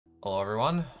Hello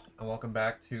everyone, and welcome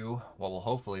back to what will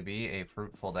hopefully be a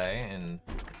fruitful day in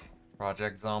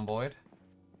Project Zomboid.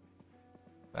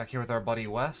 Back here with our buddy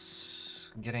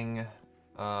Wes, getting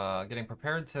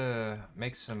prepared to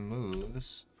make some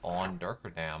moves on Darker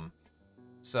Dam.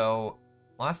 So,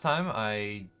 last time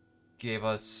I gave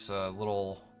us a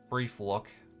little brief look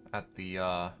at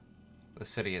the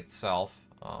city itself,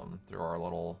 through our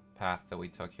little path that we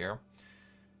took here.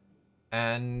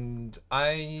 And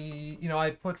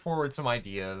I put forward some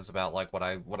ideas about like what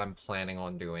I'm planning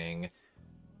on doing,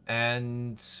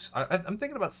 and I'm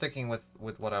thinking about sticking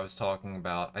with what I was talking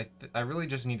about. I really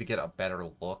just need to get a better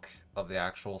look of the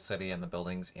actual city and the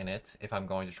buildings in it if I'm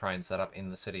going to try and set up in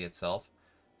the city itself.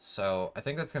 So I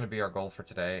think that's going to be our goal for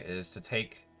today, is to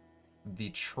take the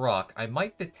truck. I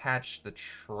might detach the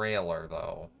trailer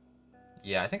though.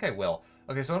 Yeah, I think I will.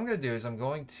 Okay, so what I'm going to do is I'm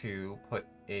going to put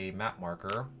a map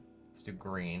marker. Let's do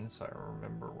green, so I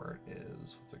remember where it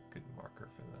is. What's a good marker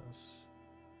for this?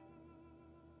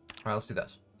 Alright, let's do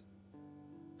this.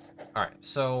 Alright,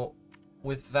 so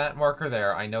with that marker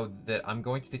there, I know that I'm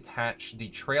going to detach the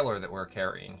trailer that we're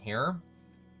carrying here,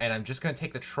 and I'm just going to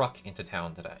take the truck into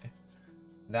town today.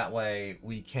 That way,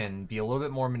 we can be a little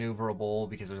bit more maneuverable,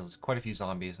 because there's quite a few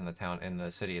zombies in the town, in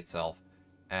the city itself.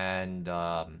 And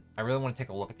I really want to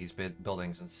take a look at these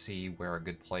buildings and see where a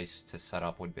good place to set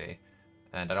up would be.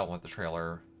 And I don't want the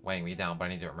trailer weighing me down, but I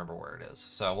need to remember where it is.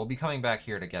 So we'll be coming back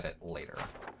here to get it later.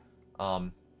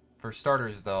 For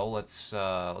starters, though, let's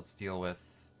deal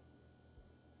with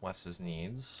Wes's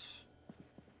needs.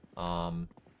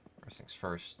 First things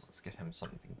first, let's get him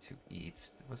something to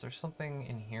eat. Was there something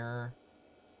in here?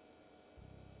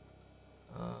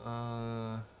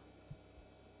 I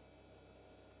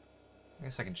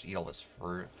guess I can just eat all this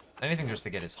fruit. Anything just to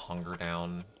get his hunger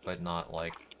down, but not,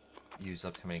 like, use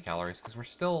up too many calories, because we're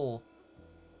still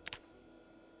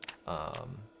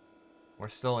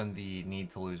in the need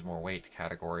to lose more weight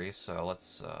category, so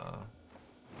let's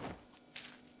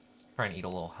try and eat a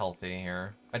little healthy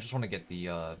here. I just want to get the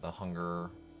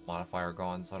hunger modifier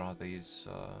going, so I don't have to use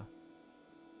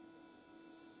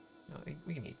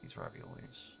we can eat these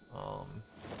raviolis,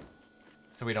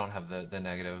 so we don't have the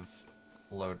negative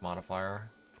load modifier,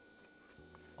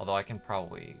 although I can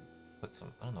probably put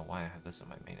some... I don't know why I have this in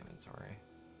my main inventory.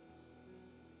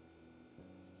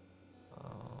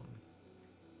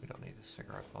 We don't need a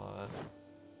cigarette butt.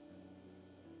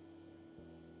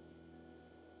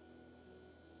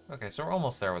 Okay, so we're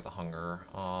almost there with the hunger.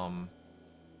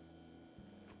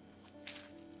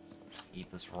 Just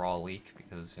eat this raw leek,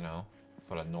 because, you know,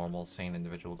 that's what a normal, sane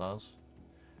individual does.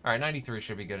 Alright, 93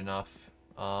 should be good enough.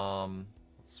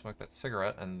 Let's smoke that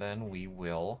cigarette, and then we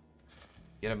will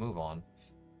get a move on.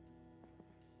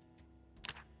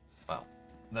 Well,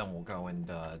 then we'll go and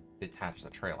detach the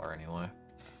trailer anyway.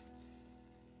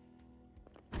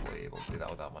 We'll be able to do that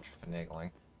without much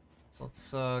finagling. So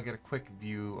let's get a quick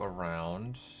view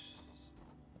around.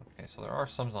 Okay, so there are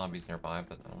some zombies nearby,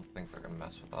 but I don't think they're gonna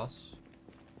mess with us.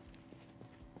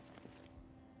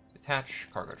 Detach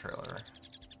cargo trailer.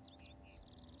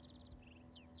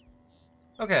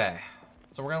 Okay,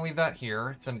 so we're gonna leave that here.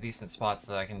 It's in a decent spot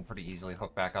so that I can pretty easily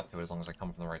hook back up to it as long as I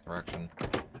come from the right direction.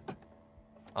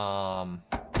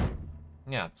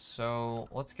 Yeah, so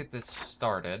let's get this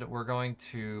started. We're going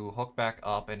to hook back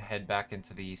up and head back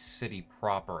into the city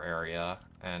proper area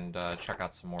and check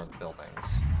out some more of the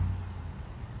buildings.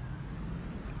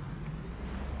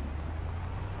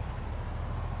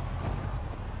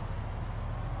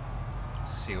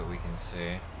 See what we can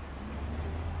see.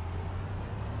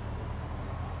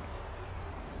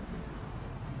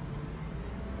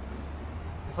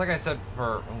 It's like I said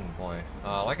for... oh boy.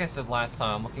 Like I said last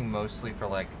time, I'm looking mostly for,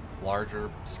 like, larger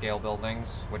scale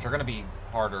buildings, which are going to be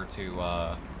harder to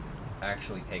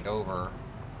actually take over.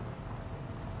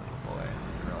 Oh boy, I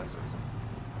didn't realize there was a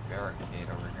barricade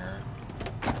over here.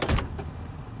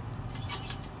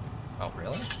 Oh,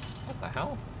 really? What the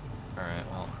hell? Alright,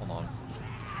 well, hold on.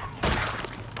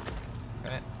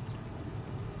 Okay.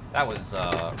 That was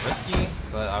risky,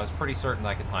 but I was pretty certain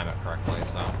I could time it correctly,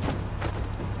 so...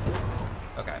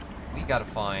 Okay, we gotta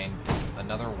find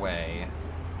another way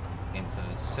into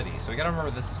the city. So we gotta remember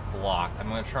this is blocked. I'm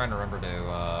gonna try and remember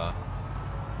to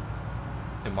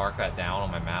mark that down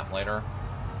on my map later,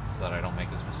 so that I don't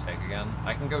make this mistake again.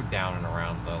 I can go down and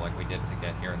around though, like we did to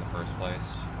get here in the first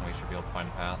place. And we should be able to find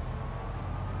a path.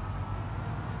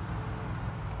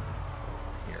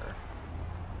 Here.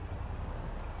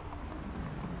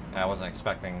 I wasn't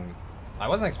expecting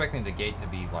the gate to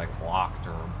be like locked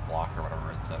or blocked or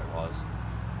whatever it said it was.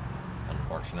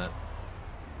 Unfortunate.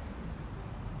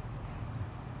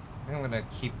 I think I'm gonna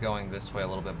keep going this way a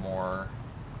little bit more.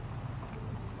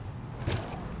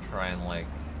 try and, like,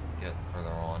 get further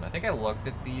on. I think I looked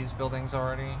at these buildings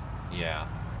already. Yeah.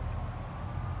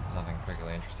 Nothing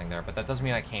particularly interesting there, but that doesn't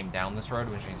mean I came down this road,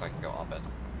 which means I can go up it.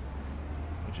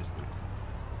 Which is good.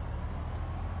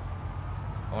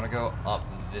 I want to go up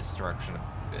this direction a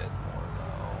bit more,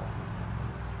 though.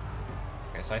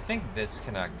 Okay, so I think this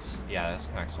connects... Yeah, this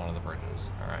connects one of the bridges.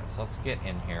 Alright, so let's get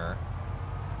in here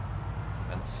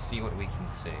and see what we can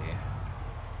see.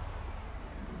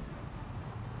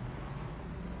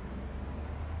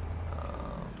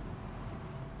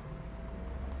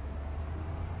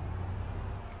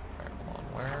 Alright, hold on.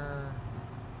 Where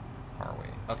are we?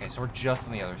 Okay, so we're just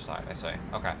on the other side, I say.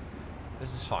 Okay.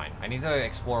 This is fine. I need to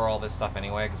explore all this stuff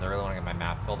anyway, because I really want to get my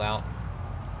map filled out.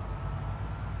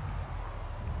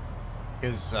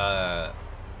 Because, I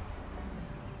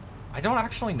don't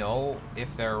actually know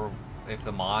if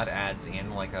the mod adds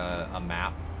in, like, a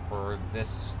map for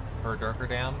Durker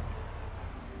Dam.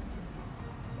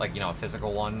 Like, you know, a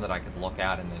physical one that I could look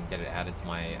at and then get it added to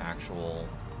my actual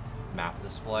map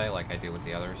display, like I do with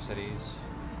the other cities.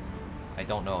 I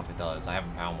don't know if it does. I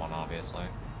haven't found one, obviously.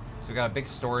 So we got a big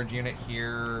storage unit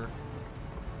here,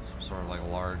 some sort of like a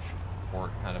large port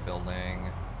kind of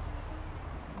building.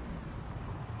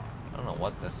 I don't know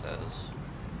what this is.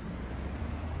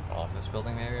 Office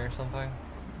building maybe or something?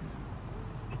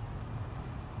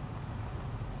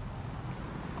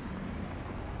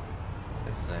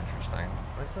 This is interesting.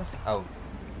 What is this? Oh.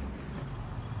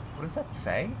 What does that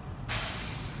say?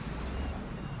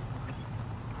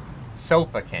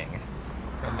 Sofa King.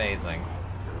 Amazing.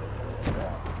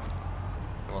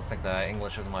 I almost think that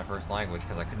English is my first language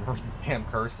because I couldn't read the damn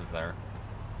cursive there.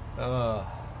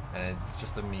 And it's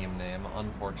just a meme name.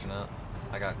 Unfortunate.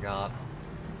 I got.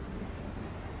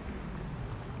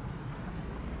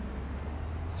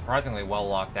 Surprisingly well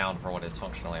locked down for what is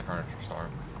functionally a furniture store.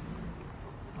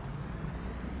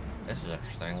 This is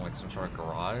interesting, like some sort of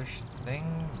garage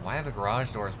thing. Why have the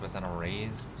garage doors but then a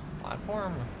raised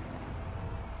platform?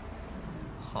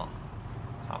 Huh.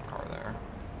 Top car there.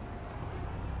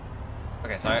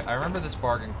 Okay, so I remember this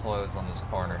bargain clothes on this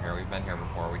corner here. We've been here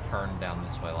before. We turned down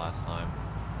this way last time.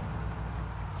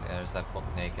 So yeah, there's that book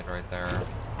naked right there.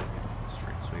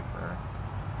 Street sweeper.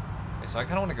 Okay, so I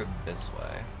kind of want to go this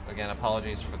way. Again,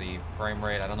 apologies for the frame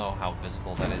rate. I don't know how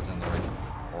visible that is in the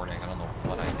recording. I don't know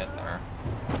what I hit there.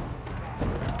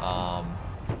 I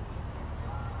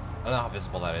don't know how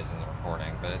visible that is in the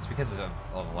recording, but it's because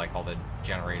of like all the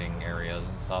generating areas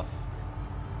and stuff.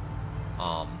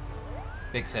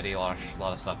 Big city, a lot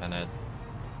of stuff in it.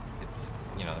 It's,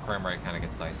 you know, the frame rate kind of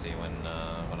gets dicey when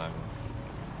I'm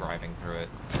driving through it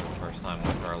for the first time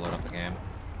after I load up the game.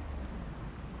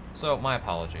 So my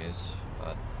apologies,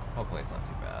 but hopefully it's not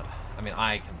too bad. I mean,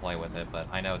 I can play with it, but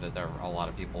I know that there are a lot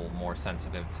of people more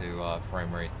sensitive to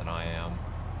frame rate than I am.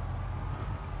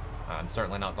 I'm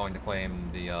certainly not going to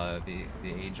claim the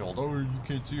age-old, oh, you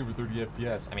can't see over 30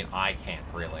 FPS. I mean, I can't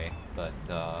really, but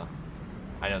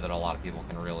I know that a lot of people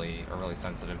are really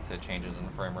sensitive to changes in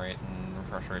frame rate and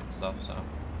refresh rate and stuff, so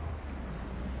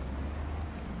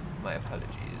my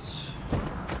apologies.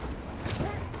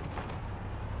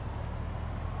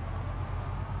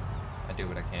 I do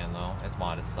what I can though. It's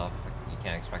modded stuff. You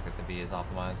can't expect it to be as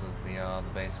optimized as the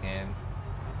base game.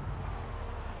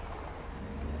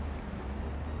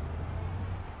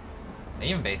 And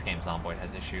even base game Zomboid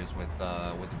has issues with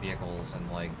vehicles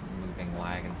and like moving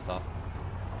lag and stuff.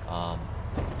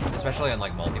 Especially on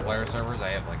like multiplayer servers, I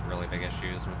have like really big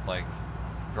issues with like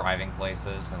driving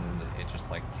places and it just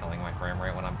like killing my frame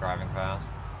rate when I'm driving fast.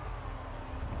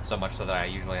 So much so that I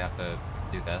usually have to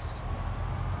do this.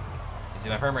 You see,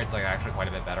 my frame rate's like actually quite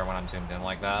a bit better when I'm zoomed in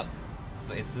like that.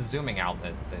 It's the zooming out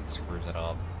that screws it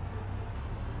up.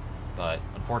 But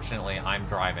unfortunately, I'm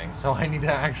driving, so I need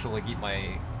to actually keep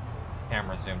my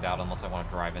camera zoomed out unless I want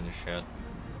to drive into shit.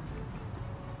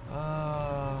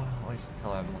 At least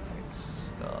until I'm looking at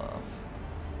stuff.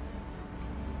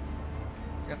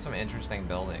 We got some interesting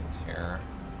buildings here.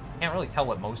 Can't really tell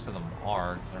what most of them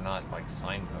are because they're not like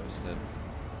signposted.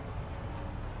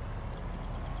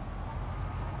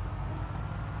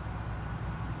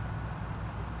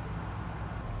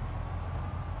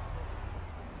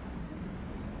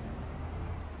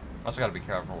 Also gotta be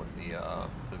careful with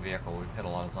the vehicle. We've hit a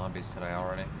lot of zombies today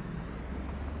already.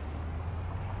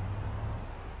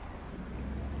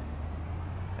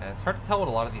 And it's hard to tell what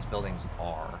a lot of these buildings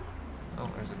are. Oh,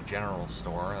 there's a general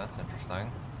store. That's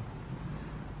interesting.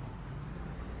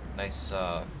 Nice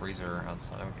freezer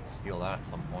outside. We could steal that at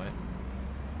some point.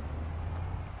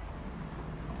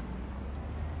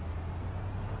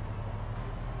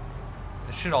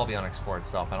 This should all be unexplored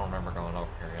stuff. I don't remember going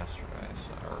over here yesterday,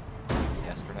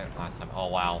 last time. Oh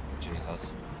wow,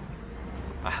 Jesus.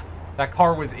 That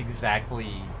car was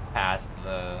exactly past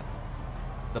the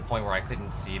point where I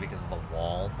couldn't see because of the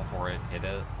wall before it hit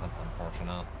it. That's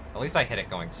unfortunate. At least I hit it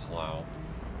going slow.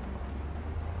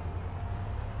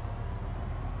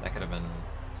 That could have been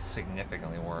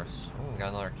significantly worse. Ooh, we got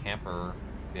another camper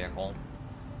vehicle.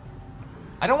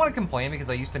 I don't want to complain because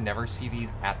I used to never see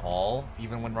these at all,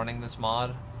 even when running this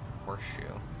mod.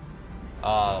 Horseshoe.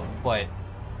 But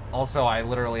also I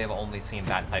literally have only seen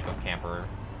that type of camper.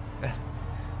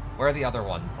 Where are the other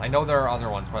ones? I know there are other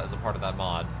ones as a part of that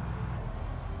mod.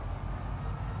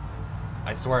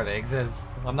 I swear they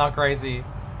exist. I'm not crazy.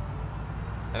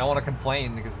 I don't want to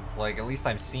complain because it's like, at least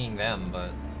I'm seeing them,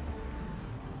 but...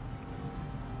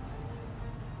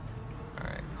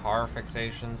 Alright, car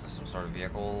fixations. There's some sort of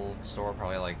vehicle store,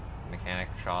 probably like mechanic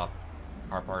shop,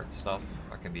 car parts stuff.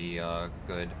 That could be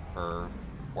good for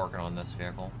working on this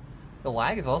vehicle. The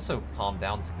lag has also calmed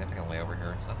down significantly over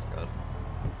here, so that's good.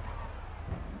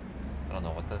 I don't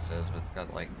know what this is, but it's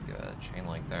got like chain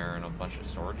link there and a bunch of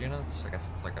storage units. I guess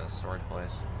it's like a storage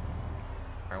place.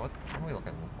 Alright, what are we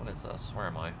looking? What is this? Where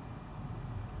am I?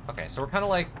 Okay, so we're kind of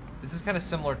like, this is kind of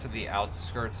similar to the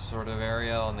outskirts sort of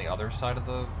area on the other side of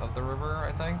the river,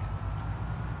 I think.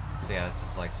 So yeah, this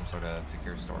is like some sort of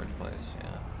secure storage place,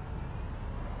 yeah.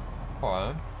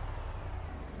 Alright.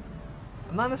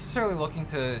 I'm not necessarily looking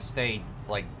to stay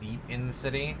like deep in the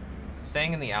city.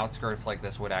 Staying in the outskirts like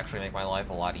this would actually make my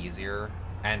life a lot easier,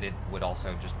 and it would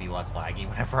also just be less laggy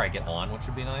whenever I get on, which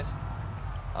would be nice.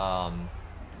 So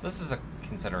this is a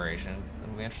consideration.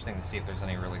 It'll be interesting to see if there's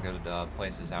any really good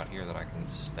places out here that I can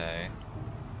stay.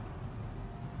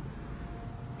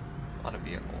 A lot of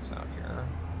vehicles out here.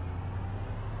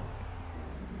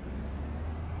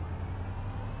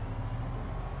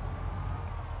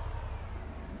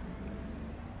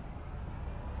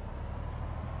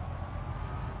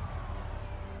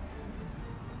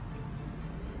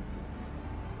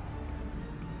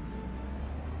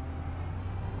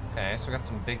 Okay, so we got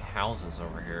some big houses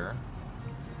over here.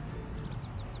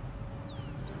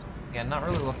 Again, not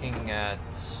really looking at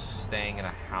staying in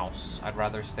a house. I'd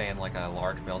rather stay in like a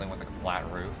large building with like a flat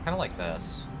roof, kind of like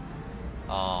this.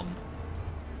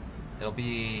 It'll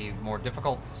be more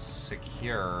difficult to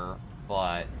secure,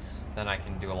 but then I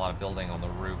can do a lot of building on the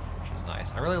roof, which is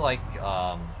nice. I really like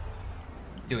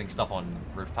doing stuff on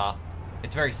rooftop.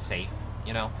 It's very safe,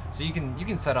 you know? So you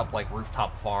can set up like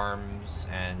rooftop farms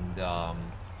and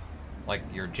like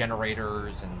your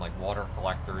generators and like water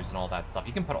collectors and all that stuff.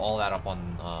 You can put all that up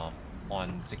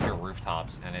on secure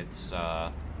rooftops, and it's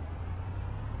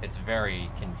very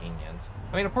convenient.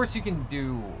 I mean, of course you can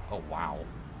do. Oh wow,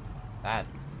 that.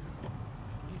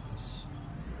 Jesus.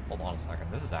 Hold on a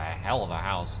second. This is a hell of a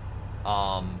house.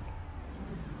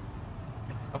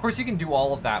 Of course you can do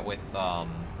all of that with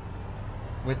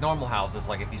normal houses.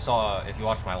 Like if you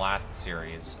watched my last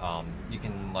series, you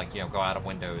can like, you know, go out of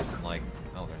windows and like.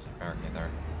 Oh, there's a barricade there.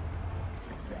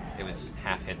 It was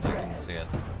half hidden, I couldn't see it.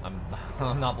 I'm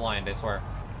not blind, I swear.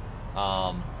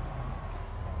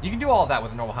 You can do all of that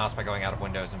with a normal house by going out of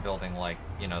windows and building, like,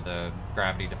 you know, the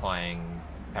gravity-defying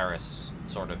Paris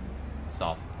sort of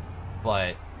stuff.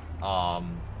 But,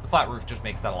 the flat roof just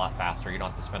makes that a lot faster. You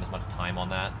don't have to spend as much time on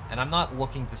that. And I'm not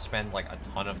looking to spend, like, a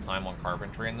ton of time on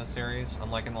carpentry in this series,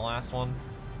 unlike in the last one.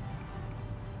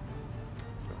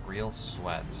 The Real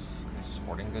Sweat. A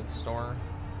sporting goods store.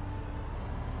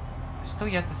 I've still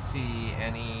yet to see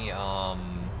any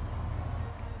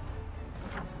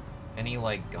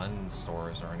like gun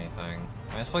stores or anything.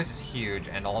 I mean, this place is huge,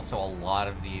 and also a lot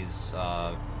of these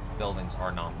buildings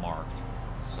are not marked.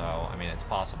 So, I mean, it's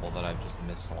possible that I've just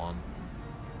missed one.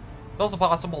 It's also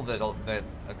possible that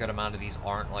a good amount of these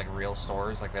aren't like real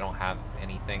stores, like they don't have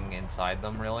anything inside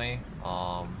them really.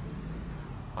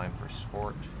 Time for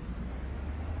sport.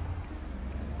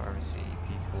 Pharmacy,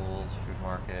 P-Tools, food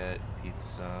market,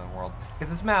 pizza world.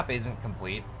 Because this map isn't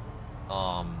complete,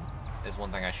 is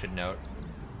one thing I should note.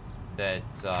 That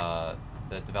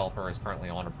the developer is currently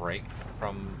on a break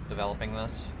from developing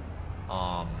this,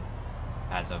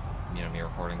 as of, you know, me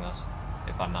recording this,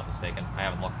 if I'm not mistaken. I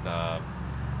haven't looked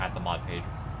at the mod page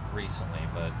recently,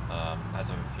 but as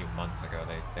of a few months ago,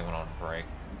 they went on a break.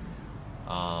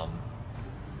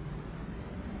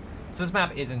 So this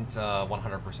map isn't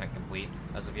 100% complete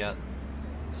as of yet.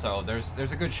 So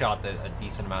there's a good shot that a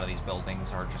decent amount of these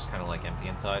buildings are just kind of like empty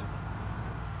inside.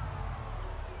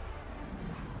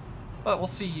 But we'll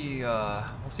see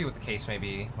what the case may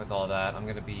be with all that. I'm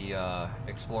gonna be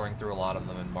exploring through a lot of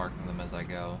them and marking them as I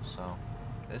go. So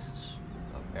this is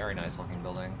a very nice looking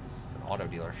building. It's an auto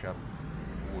dealership.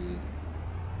 Ooh.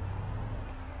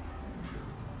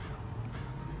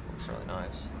 Looks really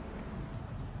nice.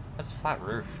 Has a flat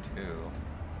roof too.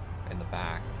 in the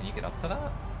back. Can you get up to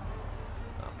that?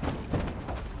 No.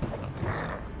 I don't think so.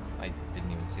 I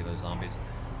didn't even see those zombies.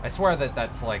 I swear that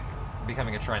that's, like,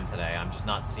 becoming a trend today. I'm just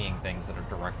not seeing things that are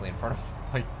directly in front of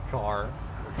my car.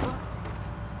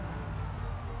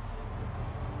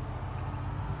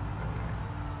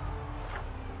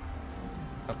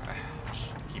 Okay.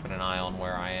 Just keeping an eye on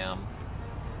where I am.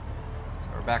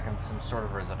 So we're back in some sort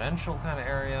of residential kind of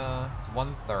area. It's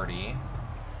 1:30.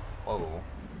 Whoa.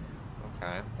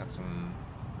 Okay. Got some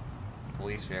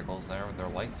police vehicles there with their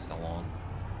lights still on.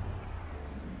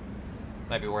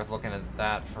 Might be worth looking at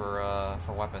that for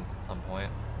weapons at some point.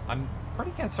 I'm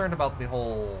pretty concerned about the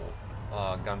whole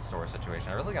gun store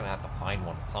situation. I really gonna have to find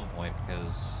one at some point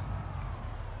because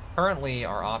currently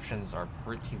our options are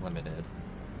pretty limited.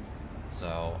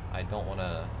 So I don't want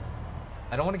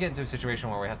to get into a situation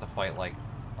where we have to fight like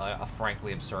a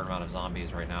frankly absurd amount of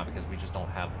zombies right now because we just don't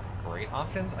have great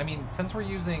options. I mean, since we're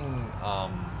using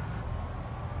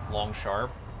long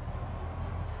sharp,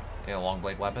 you know, long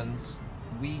blade weapons,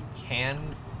 we can...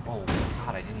 Oh,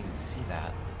 God, I didn't even see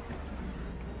that.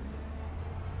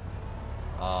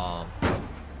 Oh,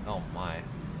 my. Get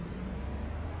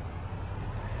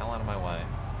the hell out of my way.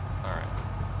 Alright.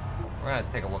 We're gonna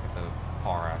take a look at the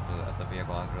car at the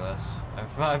vehicle after this.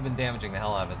 I've been damaging the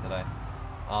hell out of it today.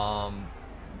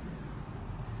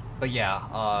 But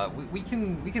yeah, we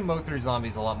can mow through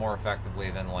zombies a lot more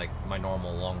effectively than like my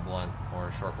normal long blunt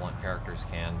or short blunt characters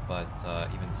can, but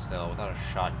even still, without a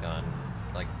shotgun,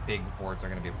 like, big hordes are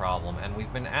going to be a problem. And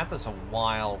we've been at this a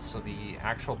while, so the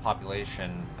actual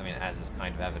population, I mean, as is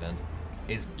kind of evident,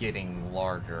 is getting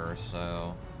larger,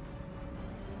 so...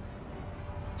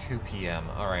 2 p.m.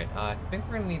 Alright, I think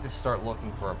we're going to need to start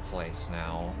looking for a place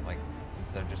now, like,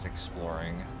 instead of just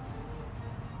exploring.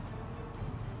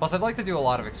 Plus, I'd like to do a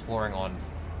lot of exploring on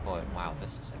foot. Wow,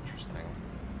 this is interesting.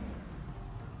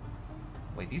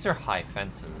 Wait, these are high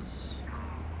fences.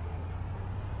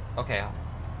 Okay.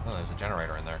 Oh, there's a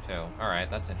generator in there, too. Alright,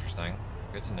 that's interesting.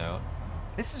 Good to note.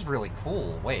 This is really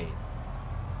cool. Wait.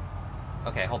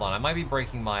 Okay, hold on. I might be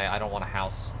breaking my I don't want a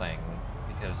house thing,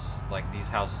 because, like, these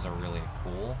houses are really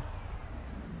cool.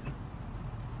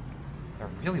 They're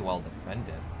really well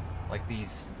defended. Like,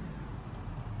 these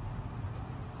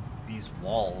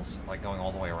walls, like, going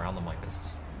all the way around them like this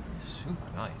is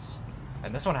super nice.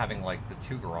 And this one having, like, the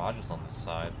 2 garages on this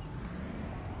side.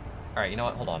 Alright, you know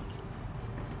what? Hold on.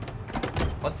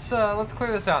 Let's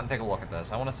clear this out and take a look at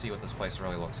this. I want to see what this place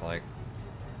really looks like.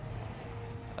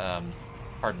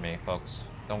 Pardon me, folks.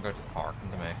 Don't go to the car.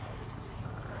 Come to me.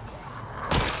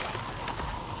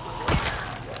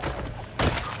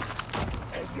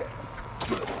 Okay.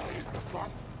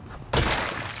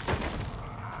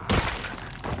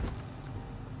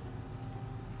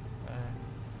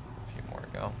 A few more to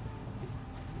go.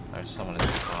 There's someone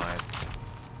inside.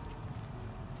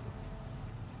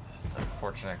 It's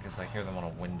unfortunate because I hear them on a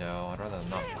window. I'd rather them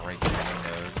not break the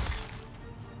windows.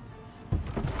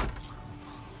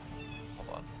 Hold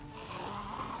on.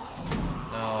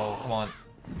 No, come on.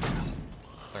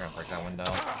 They're gonna break that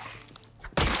window.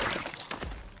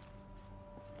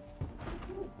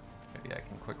 Maybe I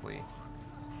can quickly...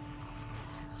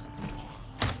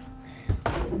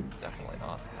 Definitely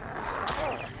not.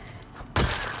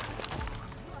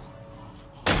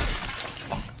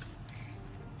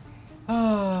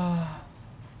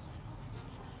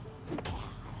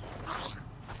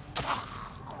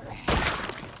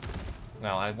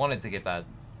 Well, I wanted to get that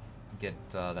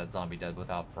zombie dead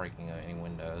without breaking any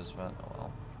windows, but oh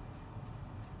well.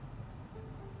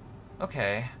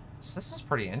 Okay, so this is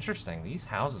pretty interesting. These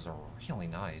houses are really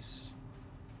nice.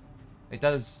 It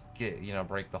does get, you know,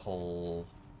 break the whole...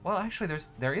 Well, actually,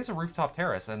 there is a rooftop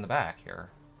terrace in the back here.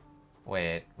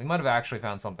 Wait, we might have actually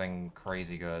found something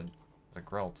crazy good. There's a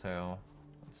grill, too.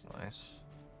 That's nice.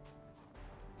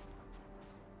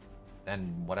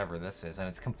 And whatever this is, and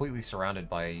it's completely surrounded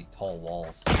by tall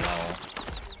walls as well.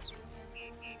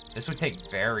 This would take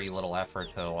very little effort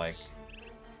to, like,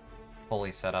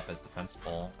 fully set up as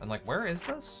defensible. And, like, where is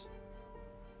this?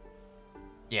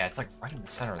 Yeah, it's, like, right in the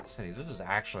center of the city. This is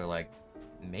actually, like,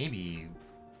 maybe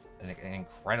an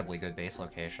incredibly good base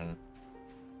location.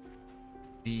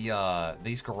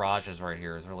 These garages right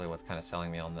here is really what's kind of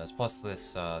selling me on this. Plus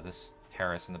this, this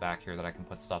terrace in the back here that I can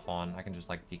put stuff on. I can just,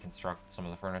 like, deconstruct some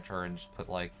of the furniture and just put,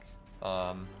 like,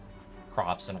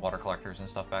 crops and water collectors and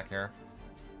stuff back here.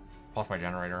 Plus my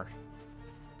generator.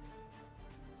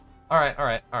 Alright,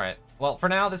 alright, alright. Well, for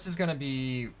now, this is gonna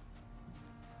be,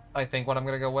 I think, what I'm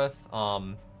gonna go with.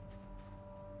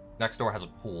 Next door has a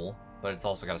pool, but it's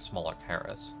also got a smaller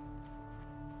terrace.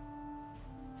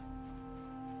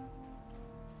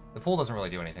 The pool doesn't really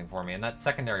do anything for me, and that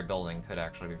secondary building could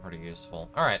actually be pretty useful.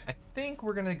 Alright, I think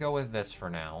we're gonna go with this for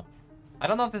now. I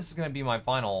don't know if this is gonna be my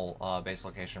final base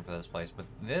location for this place, but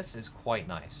this is quite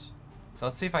nice. So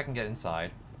let's see if I can get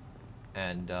inside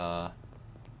and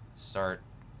start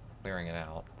clearing it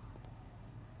out.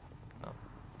 Oh,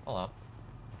 hello.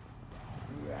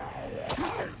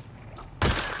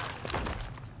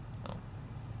 Oh.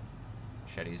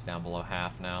 Machete's down below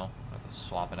half now. I have to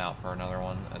swap it out for another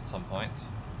one at some point.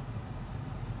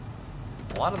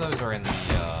 A lot of those are in the,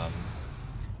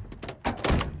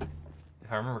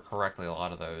 if I remember correctly, a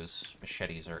lot of those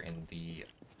machetes are in the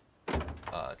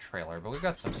trailer, but we've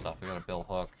got some stuff. We've got a bill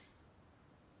hook.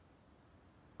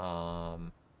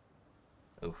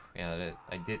 Oof, yeah,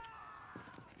 I did.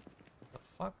 The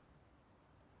fuck?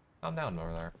 Calm down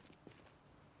over there.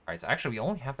 Alright, so actually we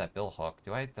only have that bill hook.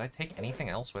 Did I take anything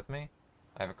else with me?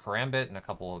 I have a karambit and a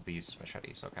couple of these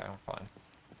machetes. Okay, I'm fine.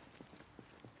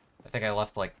 I think I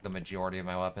left, like, the majority of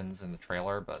my weapons in the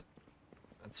trailer, but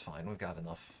that's fine. We've got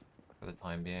enough for the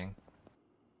time being.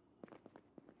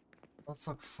 Let's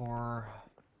look for,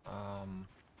 well,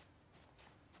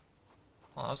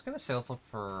 I was gonna say let's look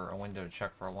for a window to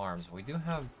check for alarms, but we do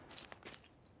have...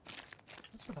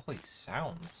 What's with all these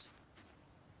sounds?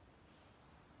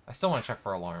 I still want to check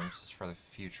for alarms, just for the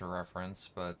future reference,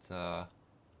 but, no.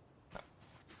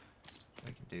 What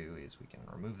we can do is we can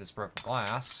remove this broken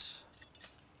glass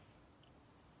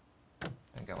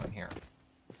and go in here.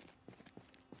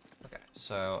 Okay,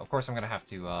 so, of course I'm gonna have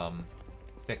to,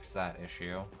 fix that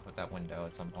issue with that window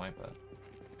at some point, but...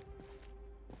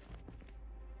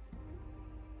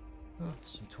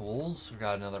 some tools. We've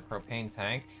got another propane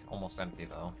tank. Almost empty,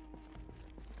 though.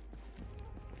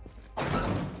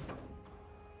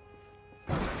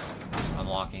 Just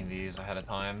unlocking these ahead of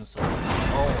time, so...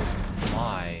 Oh,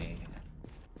 my.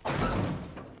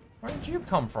 Where did you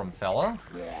come from, fella?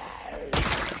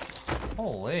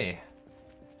 Holy.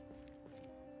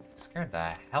 Scared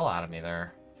the hell out of me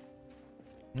there.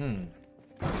 I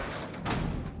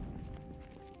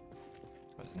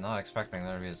was not expecting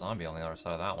there to be a zombie on the other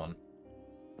side of that one.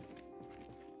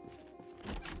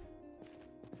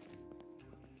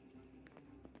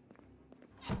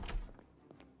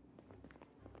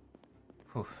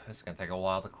 Whew, this is gonna take a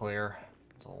while to clear.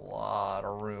 There's a lot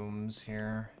of rooms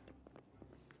here.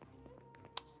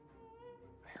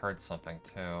 I heard something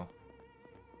too.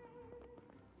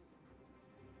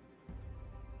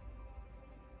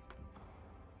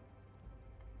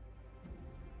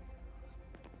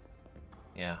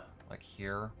 Yeah, like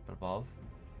here, but above.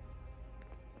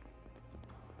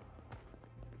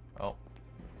 Oh.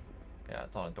 Yeah,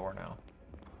 it's on a door now.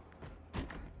 A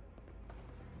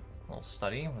little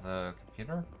study with a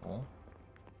computer. Cool.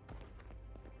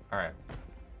 Alright.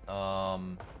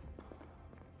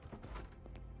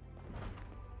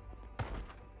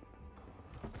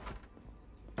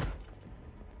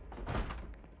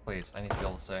 Please, I need to be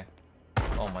able to say.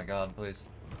 Oh my god, please.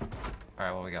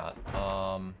 Alright, what we got?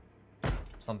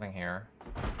 Something here.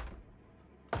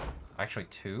 Actually,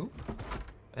 two?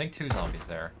 I think two zombies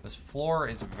there. This floor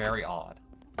is very odd.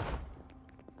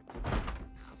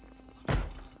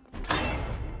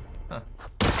 Huh.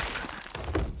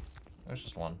 There's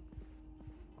just one.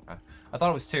 Okay. I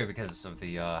thought it was two because of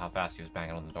the, how fast he was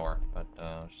banging on the door, but,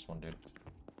 it's just one dude.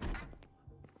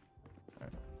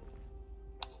 Alright.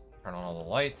 Turn on all the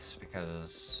lights,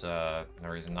 because, no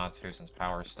reason not to, since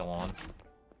power is still on.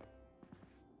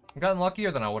 I've gotten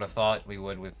luckier than I would have thought we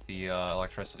would with the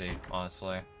electricity,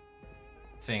 honestly.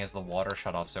 Seeing as the water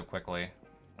shut off so quickly.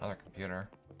 Another computer.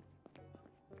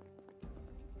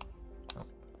 Oh,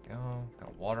 there we go. Got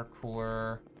a water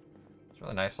cooler. It's a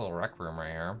really nice little rec room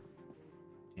right here.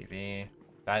 TV.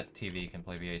 That TV can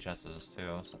play VHSs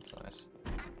too, so that's nice.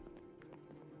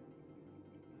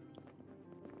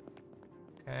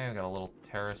 Okay, we got a little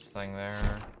terrace thing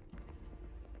there.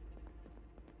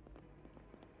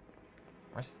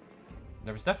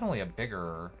 There was definitely a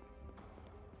bigger,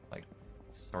 like,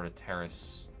 sort of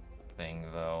terrace thing,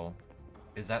 though.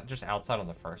 Is that just outside on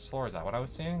the first floor? Is that what I was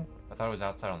seeing? I thought it was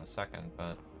outside on the second,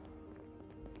 but...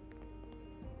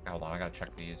 Hold on, I gotta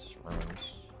check these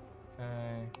rooms.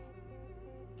 Okay.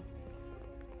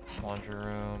 Laundry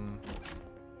room.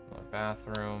 Another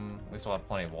bathroom. We still have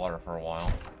plenty of water for a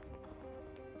while.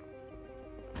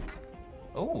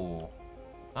 Oh,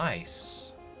 nice.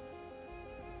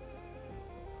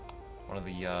 One of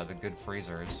the good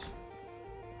freezers.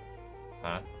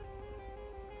 Huh?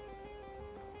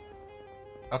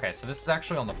 Okay, so this is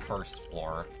actually on the first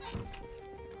floor.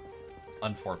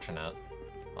 Unfortunate.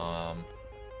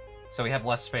 So we have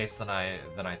less space than I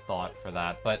thought for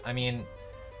that. But I mean,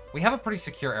 We have a pretty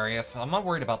secure area. I'm not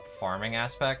worried about the farming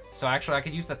aspect. So actually, I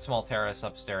could use that small terrace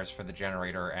upstairs for the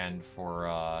generator and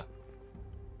for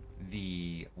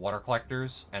the water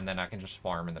collectors. And then I can just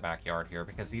farm in the backyard here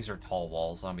because these are tall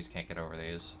walls. Zombies can't get over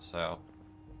these. So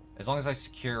as long as I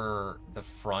secure the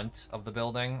front of the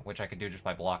building, which I could do just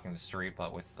by blocking the street,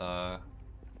 but with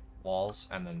walls,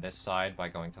 and then this side by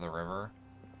going to the river,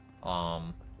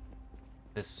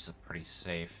 this is a pretty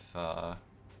safe,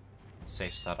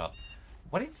 safe setup.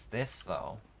 What is this,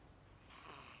 though?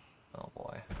 Oh,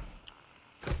 boy.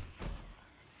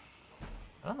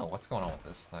 I don't know what's going on with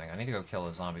this thing. I need to go kill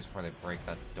the zombies before they break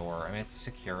that door. I mean, it's a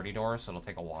security door, so it'll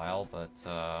take a while,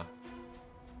 but,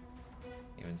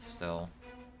 even still.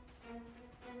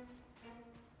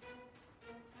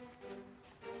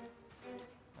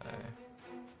 Okay.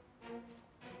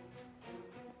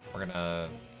 We're gonna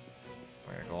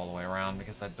go all the way around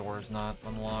because that door is not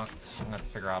unlocked. I'm gonna have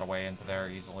to figure out a way into there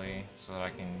easily so that I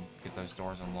can get those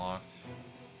doors unlocked.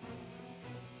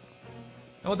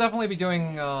 And we'll definitely be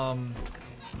doing a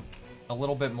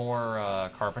little bit more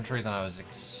carpentry than I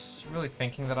was really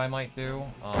thinking that I might do.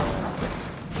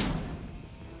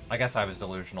 I guess I was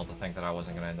delusional to think that I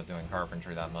wasn't gonna end up doing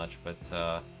carpentry that much,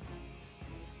 but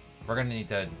we're gonna need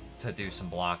to do some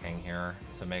blocking here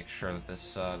to make sure that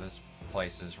this this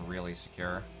place is really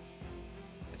secure.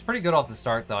 It's pretty good off the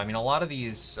start, though. I mean, a lot of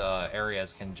these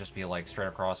areas can just be, like, straight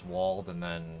across walled, and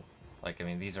then, like, I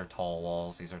mean, these are tall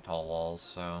walls,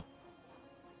 so...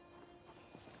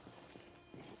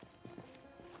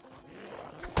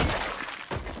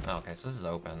 Oh, okay, so this is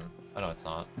open. Oh, no, it's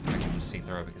not. I can just see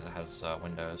through it because it has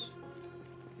windows.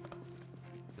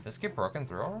 Did this get broken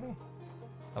through already?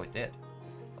 Oh, it did.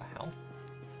 What the hell?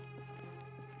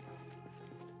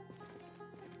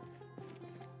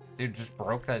 Dude just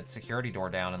broke that security door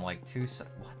down in like 2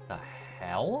 seconds. What the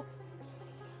hell?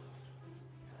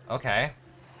 Okay.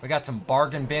 We got some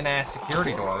bargain bin ass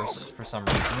security doors for some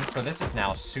reason. So this is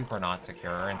now super not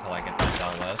secure until I get that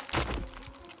dealt with.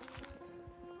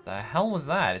 The hell was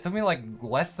that? It took me like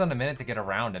less than a minute to get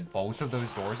around and both of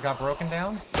those doors got broken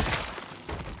down?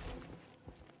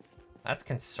 That's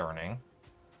concerning.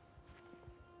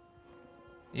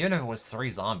 Even if it was 3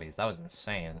 zombies, that was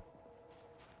insane.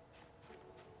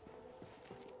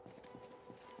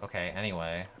 Okay,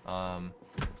 anyway, well,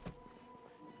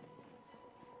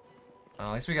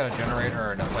 at least we got a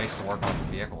generator and a place to work on the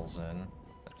vehicles in.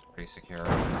 That's pretty secure.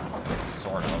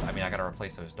 Sort of. I mean, I gotta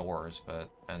replace those doors, but,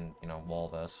 and, you know, wall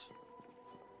this.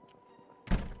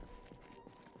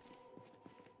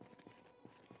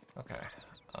 Okay,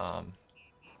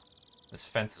 this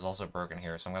fence is also broken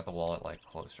here, so I'm gonna have to wall it, like,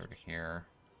 closer to here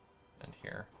and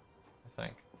here, I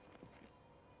think.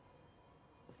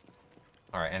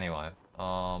 Alright, anyway,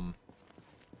 yeah,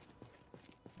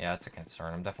 that's a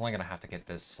concern. I'm definitely gonna have to get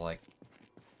this, like,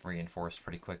 reinforced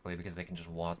pretty quickly because they can just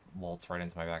waltz right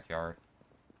into my backyard.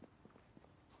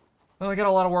 Well, we got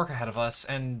a lot of work ahead of us,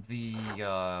 and the,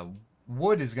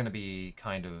 wood is gonna be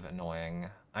kind of annoying.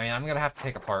 I mean, I'm gonna have to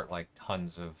take apart, like,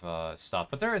 tons of, stuff,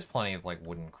 but there is plenty of, like,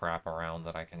 wooden crap around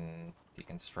that I can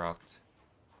deconstruct.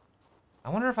 I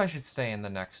wonder if I should stay in the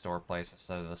next door place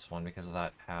instead of this one because of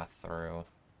that path through.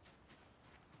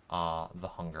 The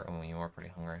hunger. Oh, you are pretty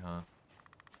hungry, huh?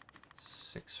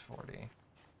 640.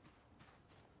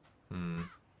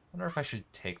 Wonder if I should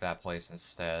take that place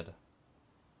instead.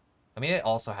 I mean, it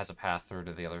also has a path through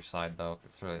to the other side, though,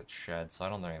 through the shed, so I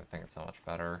don't even think it's so much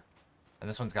better. And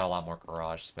this one's got a lot more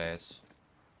garage space.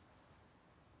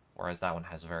 Whereas that one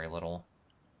has very little.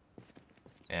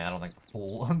 Yeah, I don't think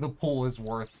the pool is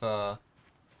worth,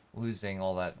 losing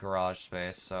all that garage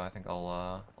space, so I think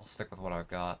I'll stick with what I've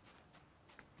got.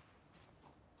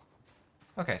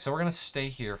 Okay, so we're gonna stay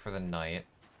here for the night.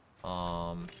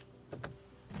 We'll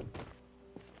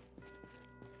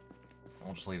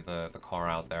just leave the car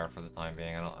out there for the time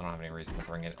being. I don't have any reason to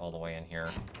bring it all the way in here.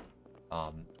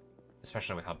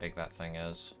 Especially with how big that thing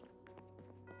is.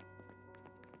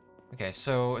 Okay,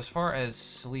 so as far as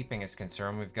sleeping is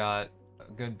concerned, we've got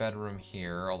a good bedroom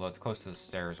here, although it's close to the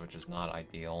stairs, which is not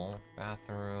ideal.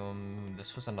 Bathroom.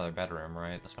 This was another bedroom,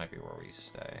 right? This might be where we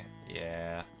stay.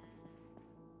 Yeah.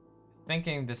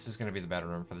 Thinking this is going to be the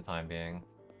bedroom for the time being.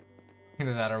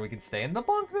 Either that or we could stay in the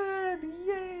bunk bed!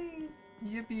 Yay!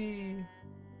 Yippee!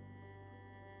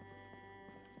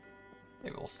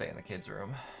 Maybe we'll stay in the kids'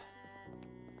 room.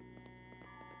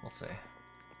 We'll see.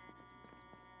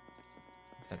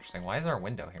 It's interesting. Why is there a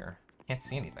window here? Can't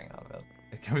see anything out of it.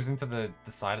 It goes into the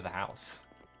side of the house.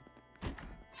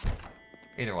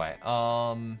 Either way,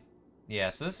 yeah,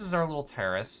 so this is our little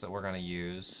terrace that we're gonna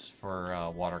use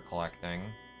for water collecting.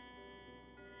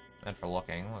 And for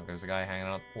looking. Look, there's a guy hanging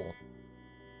out at the pool.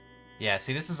 Yeah,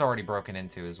 see, this is already broken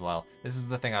into as well. This is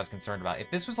the thing I was concerned about. If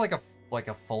this was like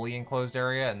a fully enclosed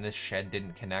area and this shed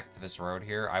didn't connect to this road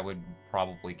here, I would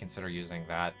probably consider using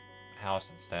that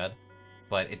house instead.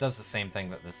 But it does the same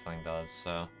thing that this thing does,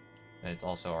 so... And it's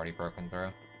also already broken through.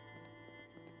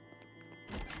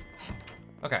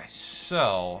 Okay,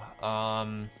 so,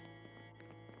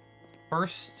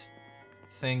 first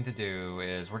thing to do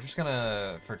is we're just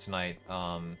gonna, for tonight,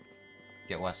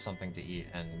 get Wes something to eat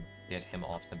and get him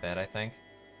off to bed, I think.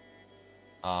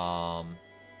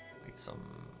 Eat some...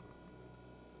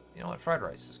 You know what, fried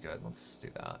rice is good. Let's do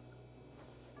that.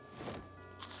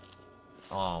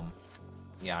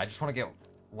 Yeah, I just want to get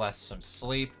Wes some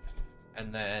sleep,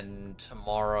 and then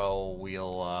tomorrow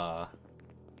we'll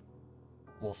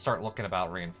start looking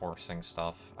about reinforcing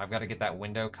stuff. I've got to get that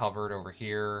window covered over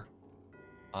here.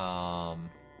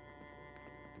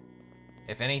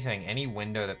 If anything, any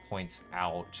window that points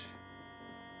out...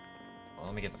 Well,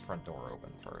 let me get the front door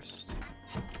open first.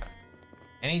 Okay.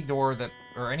 Any door that...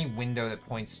 Or any window that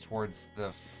points towards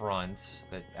the front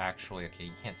that actually... Okay,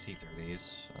 you can't see through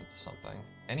these. That's something.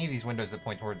 Any of these windows that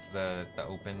point towards the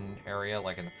open area,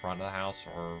 like in the front of the house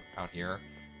or out here,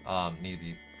 need to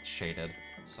be shaded.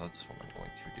 So that's what I'm going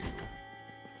to do.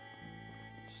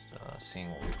 Just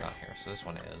seeing what we've got here. So this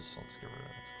one is. Let's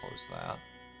close that.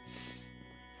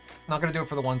 Not gonna do it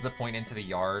for the ones that point into the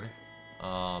yard,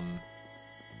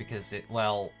 because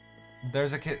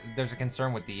there's a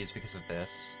concern with these because of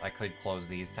this. I could close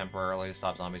these temporarily to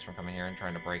stop zombies from coming here and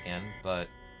trying to break in, but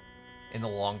in the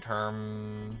long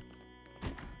term,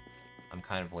 I'm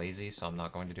kind of lazy, so I'm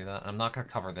not going to do that. I'm not gonna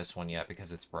cover this one yet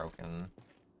because it's broken.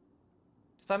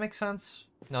 Does that make sense?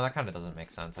 No, that kind of doesn't make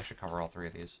sense. I should cover all three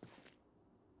of these.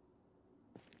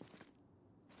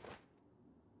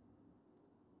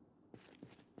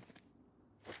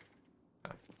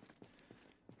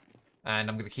 And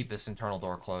I'm going to keep this internal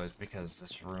door closed because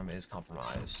this room is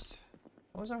compromised.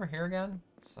 What was over here again?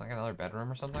 It's like another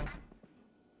bedroom or something?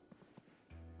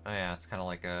 Oh yeah, it's kind of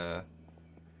like a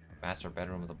master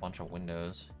bedroom with a bunch of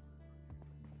windows.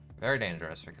 Very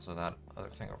dangerous because of that other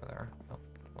thing over there. Oh,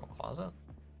 little closet.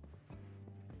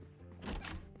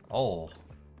 Oh.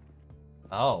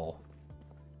 Oh.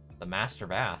 The master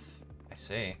bath. I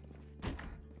see.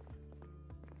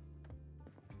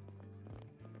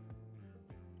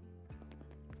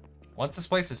 Once this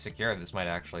place is secure, this might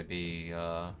actually be,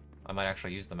 I might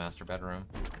actually use the master bedroom.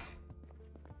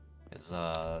 Because,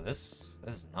 this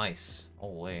is nice.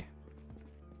 Holy.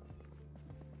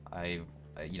 You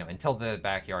know, until the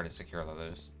backyard is secure, though,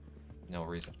 there's no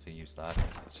reason to use that.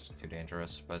 It's just too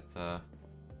dangerous, but,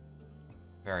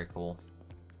 very cool.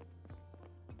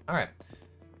 Alright.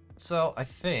 So, I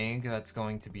think that's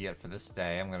going to be it for this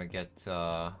day. I'm gonna get,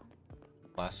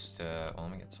 Wes to... Well,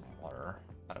 let me get some water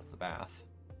out of the bath.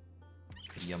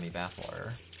 Yummy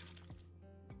bathwater.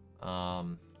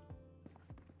 I'm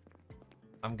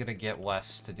gonna get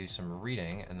Wes to do some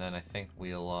reading, and then I think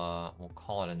we'll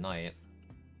call it a night.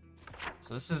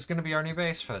 So this is gonna be our new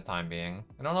base for the time being.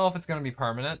 I don't know if it's gonna be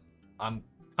permanent. I'm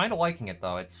kind of liking it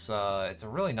though. It's a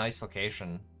really nice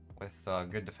location with a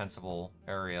good defensible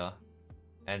area,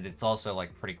 and it's also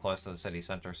like pretty close to the city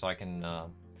center, so I can.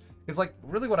 Because like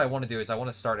really, what I want to do is I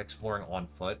want to start exploring on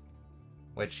foot.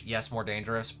 Which, yes, more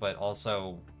dangerous, but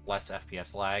also less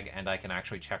FPS lag, and I can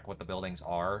actually check what the buildings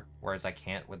are, whereas I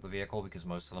can't with the vehicle because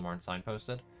most of them aren't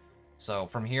signposted. So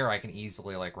from here, I can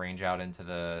easily, like, range out into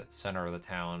the center of the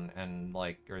town and,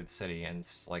 like, or the city, and,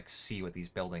 like, see what these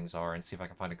buildings are and see if I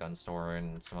can find a gun store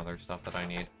and some other stuff that I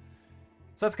need.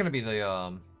 So that's going to be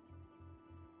the,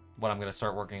 what I'm going to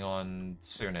start working on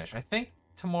soonish. I think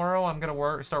tomorrow I'm going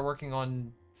to start working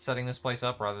on setting this place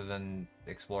up rather than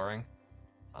exploring.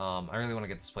 I really want to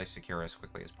get this place secure as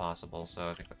quickly as possible, so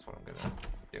I think that's what I'm gonna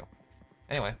do.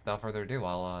 Anyway, without further ado,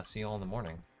 I'll see you all in the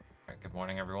morning. Alright, good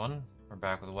morning, everyone. We're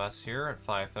back with Wes here at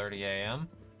 5:30 a.m.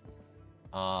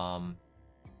 Gonna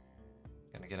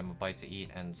get him a bite to eat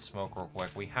and smoke real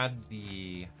quick. We had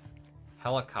the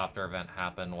helicopter event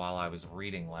happen while I was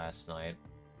reading last night.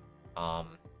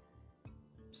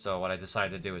 So what I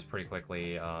decided to do is pretty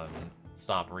quickly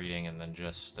stop reading and then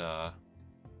just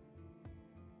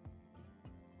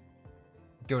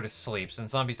go to sleep.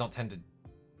 Since zombies don't tend to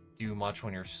do much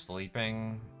when you're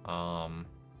sleeping, I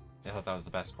thought that was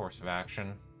the best course of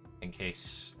action in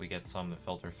case we get some to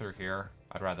filter through here.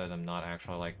 I'd rather them not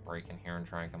actually like break in here and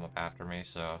try and come up after me,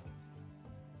 so...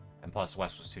 And plus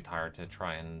Wes was too tired to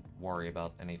try and worry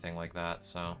about anything like that,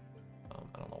 so...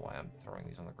 I don't know why I'm throwing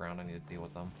these on the ground. I need to deal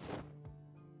with them.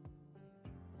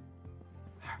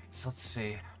 Alright, so let's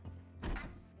see.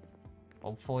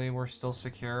 Hopefully we're still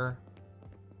secure.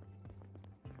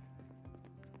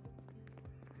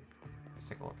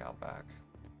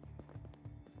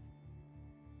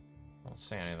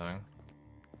 see anything.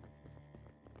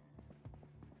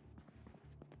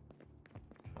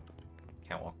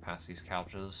 Can't walk past these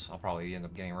couches. I'll probably end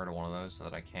up getting rid of one of those so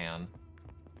that I can.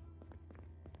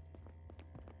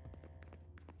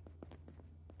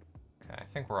 Okay, I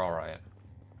think we're alright.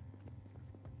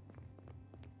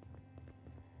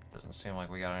 Doesn't seem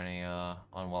like we got any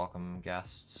unwelcome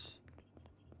guests.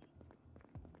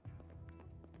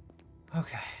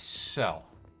 Okay, so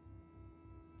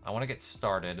I want to get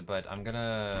started, but I'm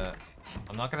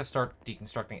not gonna start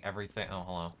deconstructing everything. Oh,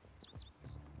 hello.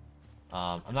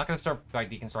 I'm not gonna start by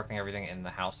deconstructing everything in the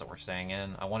house that we're staying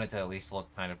in. I want it to at least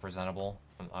look kind of presentable.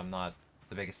 I'm not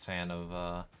the biggest fan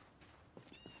of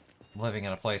living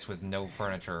in a place with no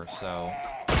furniture, so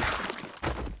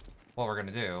what we're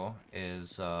gonna do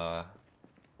is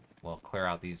well, clear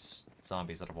out these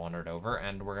zombies that have wandered over,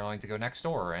 and we're going to go next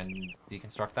door and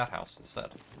deconstruct that house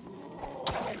instead.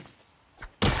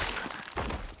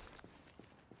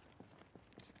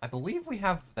 I believe we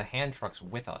have the hand trucks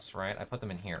with us, right? I put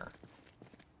them in here.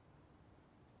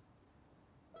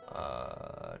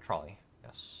 Trolley.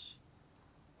 Yes.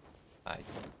 I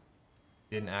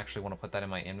didn't actually want to put that in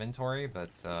my inventory,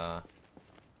 but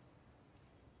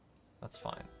that's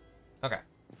fine. Okay.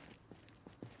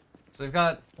 So we've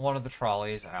got one of the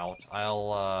trolleys out.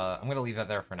 I'm gonna leave that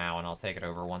there for now, and I'll take it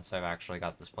over once I've actually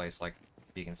got this place, like,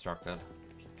 deconstructed.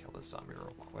 Just kill this zombie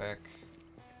real quick.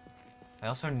 I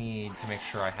also need to make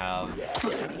sure I have,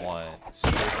 what, a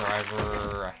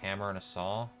screwdriver, a hammer, and a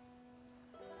saw.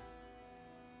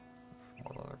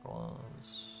 More leather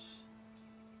gloves.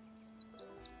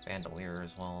 Bandolier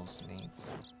as well as neat.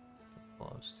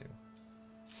 Gloves, too.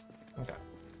 Okay.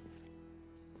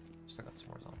 Still got some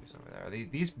more zombies over there.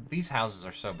 These houses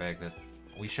are so big that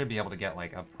we should be able to get,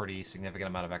 like, a pretty significant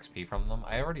amount of XP from them.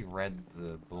 I already read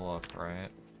the book, right?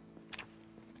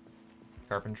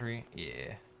 Carpentry?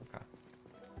 Yeah. Okay.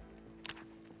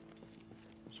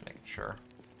 Just making sure.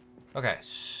 Okay,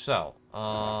 so,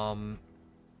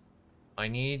 I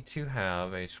need to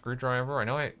have a screwdriver. I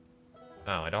know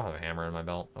oh, I don't have a hammer in my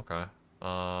belt. Okay.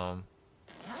 Oh,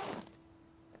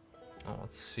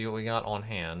 let's see what we got on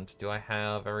hand. Do I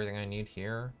have everything I need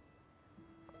here?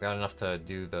 I've got enough to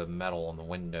do the metal on the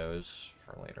windows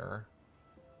for later.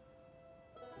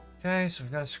 Okay, so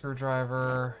we've got a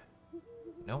screwdriver.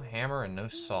 No hammer and no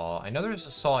saw. I know there's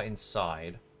a saw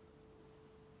inside.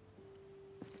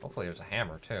 Hopefully there's a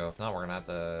hammer, too. If not, we're gonna have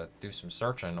to do some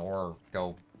searching or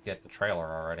go get the trailer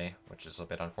already, which is a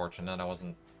bit unfortunate. I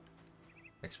wasn't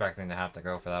expecting to have to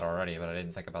go for that already, but I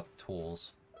didn't think about the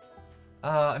tools.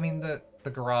 I mean, the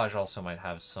garage also might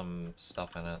have some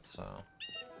stuff in it, so...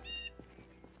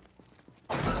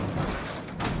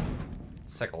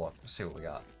 Let's take a look, see what we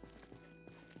got.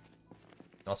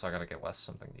 Also, I gotta get Wes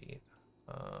something to eat.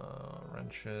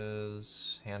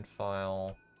 Wrenches, hand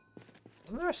file...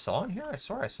 Isn't there a saw in here? I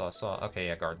swear I saw a saw. Okay,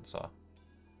 yeah, garden saw.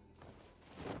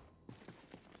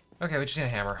 Okay, we just need a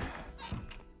hammer.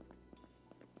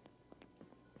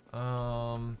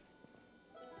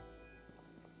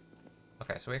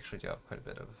 Okay, so we actually do have quite a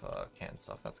bit of canned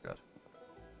stuff. That's good.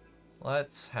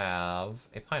 Let's have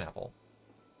a pineapple.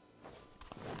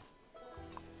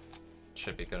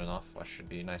 Should be good enough. I should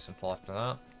be nice and full after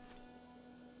that.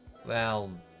 Well,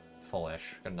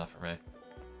 full-ish. Good enough for me.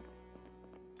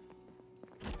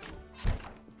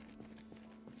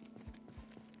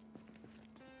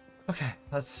 Okay,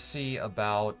 let's see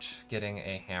about getting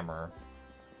a hammer.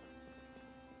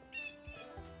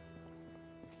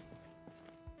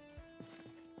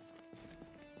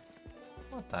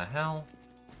 What the hell?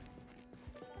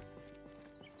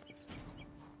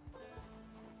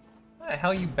 What the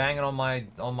hell are you banging on my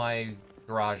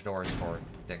garage doors for,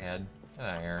 dickhead? Get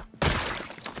out of here.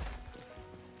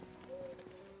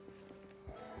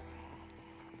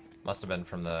 Must have been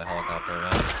from the helicopter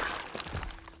event.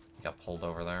 Got pulled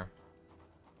over there.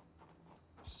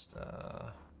 Just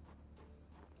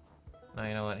no,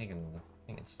 you know what? He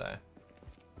can stay.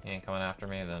 He ain't coming after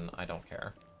me, then I don't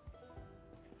care.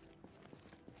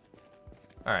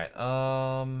 Alright,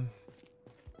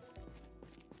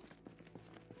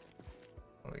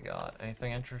 what do we got?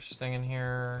 Anything interesting in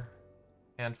here?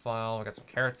 Hand file. We got some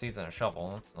carrot seeds and a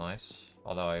shovel. That's nice.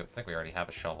 Although I think we already have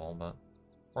a shovel, but...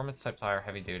 Performance type tire,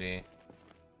 heavy duty.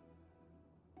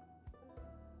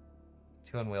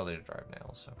 2 unwielded drive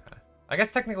nails, okay. I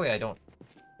guess technically I don't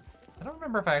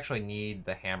remember if I actually need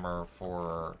the hammer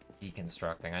for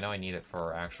deconstructing. I know I need it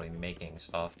for actually making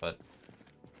stuff, but...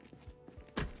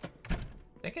 I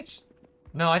think it's...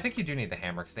 No, I think you do need the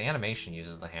hammer, because the animation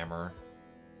uses the hammer.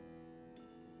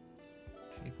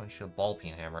 Cheap windshield, ball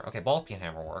peen hammer. Okay, ball peen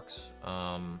hammer works.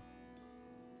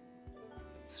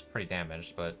 Let's it's pretty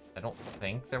damaged, but I don't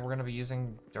think that we're going to be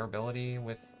using durability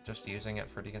with just using it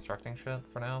for deconstructing shit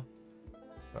for now.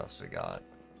 What else we got?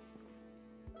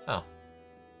 Oh.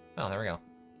 Oh, there we go.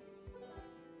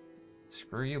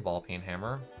 Screw you, ball peen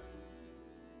hammer.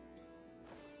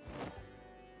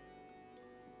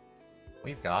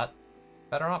 We've got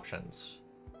better options.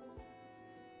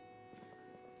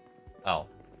 Oh.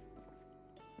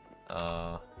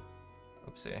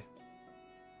 Oopsie.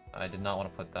 I did not want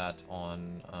to put that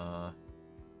on,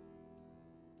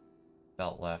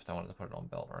 belt left. I wanted to put it on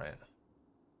belt right.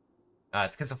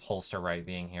 It's because of holster right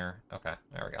being here. Okay,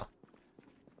 there we go.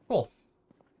 Cool.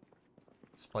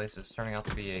 This place is turning out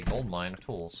to be a gold mine of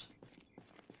tools.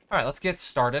 Alright, let's get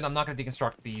started. I'm not going to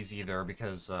deconstruct these either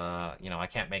because, you know, I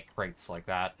can't make crates like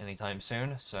that anytime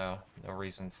soon, so no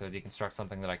reason to deconstruct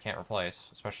something that I can't replace,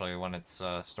 especially when it's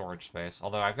storage space.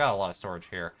 Although I've got a lot of storage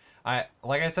here.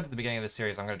 Like I said at the beginning of this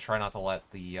series, I'm going to try not to let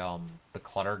the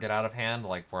clutter get out of hand,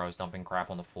 like where I was dumping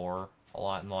crap on the floor a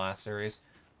lot in the last series.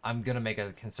 I'm going to make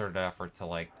a concerted effort to,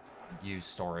 like, use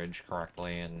storage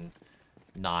correctly and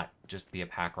not just be a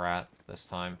pack rat this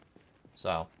time.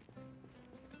 So...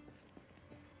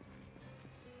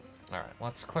 Alright,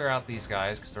 let's clear out these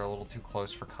guys, because they're a little too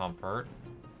close for comfort.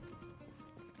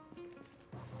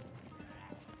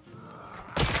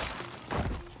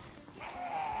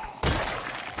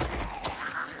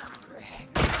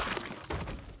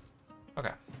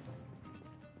 Okay.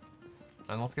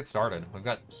 And let's get started. We've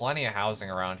got plenty of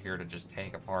housing around here to just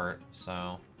take apart,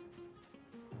 so...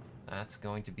 That's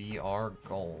going to be our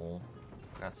goal.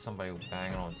 Got somebody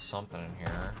banging on something in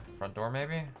here. Front door,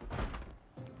 maybe?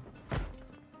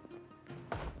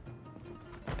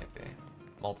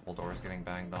 Multiple doors getting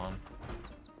banged on.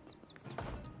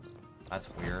 That's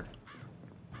weird.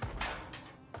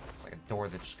 It's like a door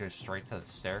that just goes straight to the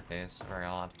staircase. Very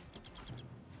odd.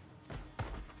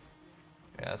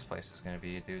 Yeah, this place is gonna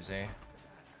be a doozy.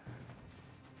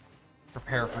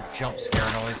 Prepare for jump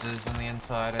scare noises on the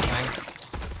inside, I think.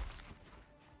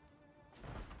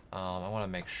 I want to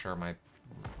make sure my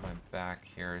back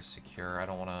here is secure. I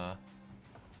don't want to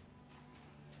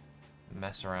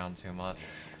mess around too much.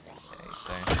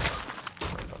 Say.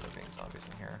 Worried about there being zombies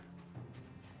in here.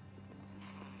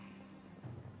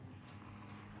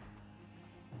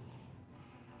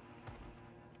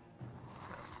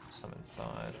 Some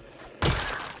inside.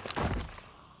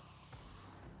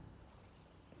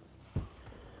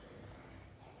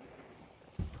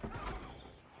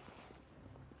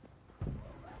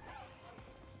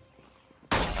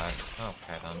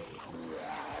 Okay then.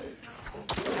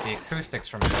 The acoustics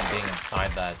from them being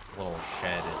inside that little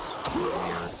shed is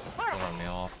weird. It's throwing me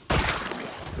off.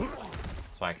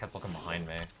 That's why I kept looking behind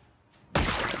me.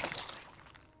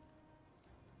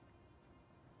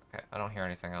 Okay, I don't hear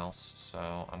anything else,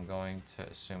 so I'm going to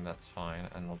assume that's fine,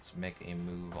 and let's make a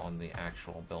move on the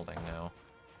actual building now.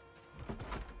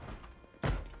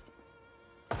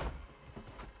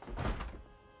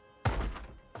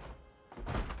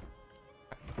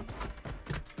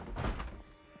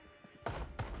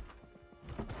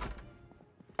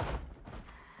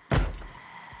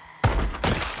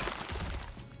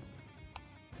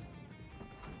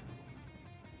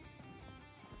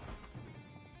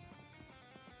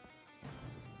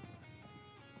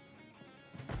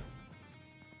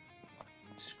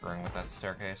 Screwing with that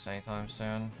staircase anytime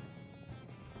soon.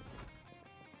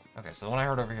 Okay, so the one I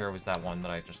heard over here was that one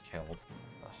that I just killed.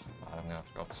 Ugh, God, I'm gonna have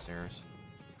to go upstairs.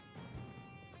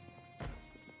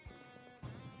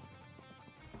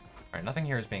 Alright, nothing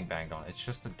here is being banged on. It's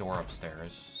just a door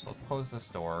upstairs. So let's close this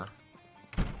door.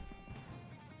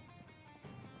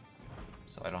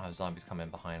 So I don't have zombies come in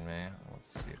behind me.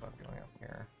 Let's see about going up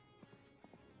here.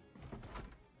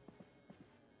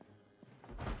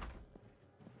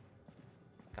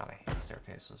 God, I hate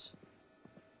staircases.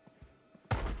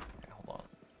 Okay, hold on.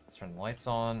 Let's turn the lights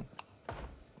on.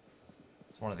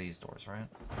 It's one of these doors, right?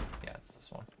 Yeah, it's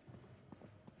this one.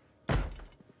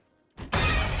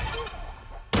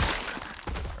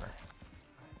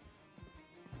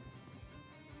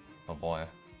 Oh boy.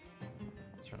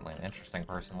 Certainly an interesting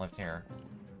person lived here.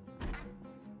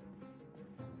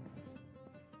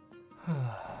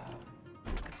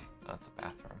 That's a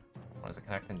bathroom. What, is it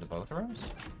connecting to both rooms?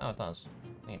 Oh, it does.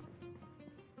 Neat.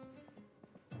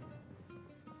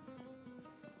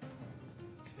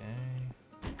 Okay.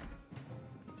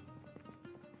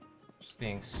 Just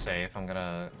being safe, I'm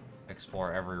gonna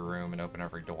explore every room and open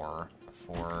every door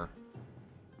before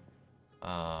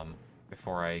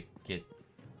I get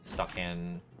stuck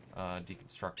in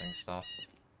deconstructing stuff.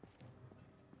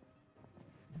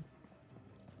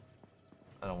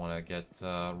 I don't want to get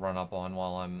run up on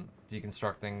while I'm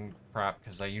deconstructing crap,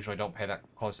 because I usually don't pay that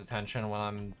close attention when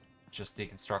I'm just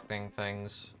deconstructing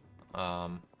things.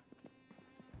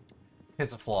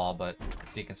 It's a flaw, but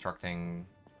deconstructing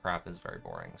crap is very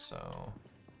boring, so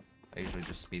I usually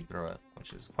just speed through it,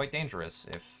 which is quite dangerous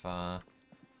if I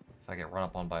get run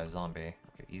up on by a zombie.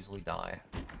 I could easily die.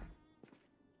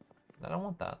 I don't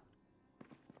want that.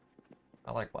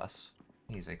 I like Wes.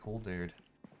 He's a cool dude.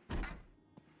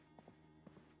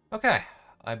 Okay,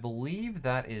 I believe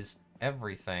that is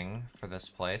everything for this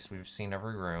place. We've seen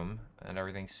every room, and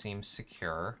everything seems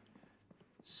secure.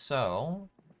 So,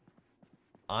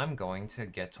 I'm going to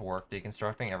get to work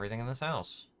deconstructing everything in this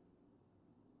house.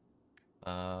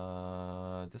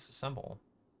 Disassemble.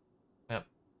 Yep.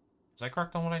 Was I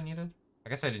correct on what I needed? I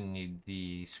guess I didn't need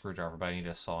the screwdriver, but I need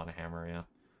a saw and a hammer, yeah.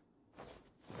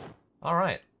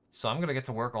 Alright, so I'm gonna get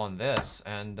to work on this,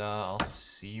 and I'll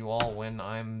see you all when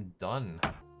I'm done.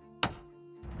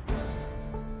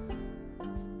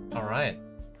 Alright.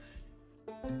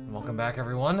 Welcome back,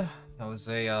 everyone. That was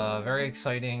a very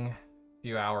exciting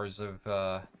few hours of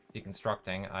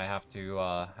deconstructing. I have to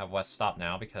have Wes stop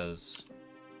now because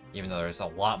even though there's a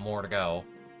lot more to go,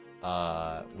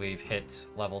 we've hit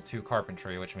level 2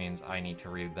 carpentry, which means I need to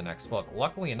read the next book.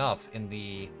 Luckily enough, in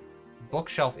the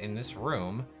bookshelf in this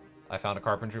room, I found a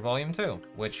carpentry volume 2,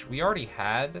 which we already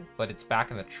had, but it's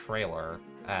back in the trailer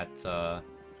at,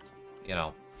 you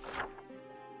know,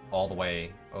 all the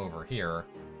way over here.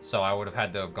 So I would have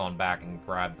had to have gone back and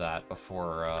grabbed that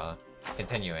before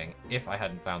continuing, if I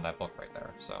hadn't found that book right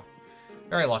there, so.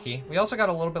 Very lucky. We also got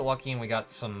a little bit lucky and we got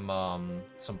some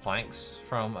planks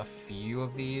from a few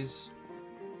of these.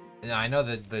 And I know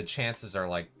that the chances are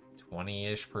like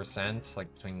 20-ish%,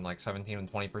 like between like 17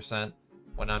 and 20%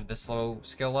 when I'm this low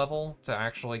skill level to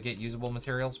actually get usable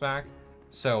materials back.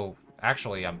 So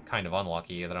actually I'm kind of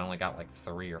unlucky that I only got like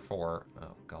 3 or 4. Oh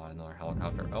god, another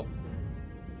helicopter. Oh.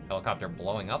 Helicopter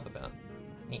blowing up a bit.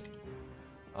 Neat.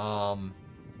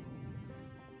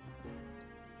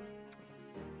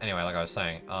 Anyway, like I was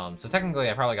saying, so technically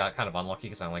I probably got kind of unlucky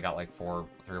because I only got like 3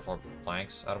 or 4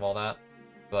 planks out of all that.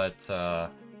 But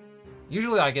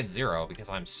usually I get 0 because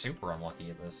I'm super unlucky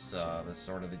at this this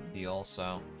sort of deal,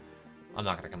 so I'm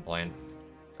not gonna complain.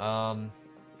 I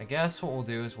guess what we'll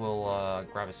do is we'll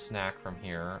grab a snack from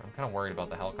here. I'm kind of worried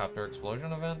about the helicopter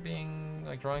explosion event being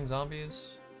like drawing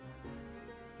zombies.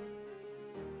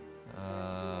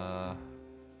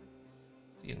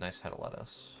 Let's eat a nice head of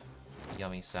lettuce.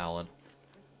 Yummy salad.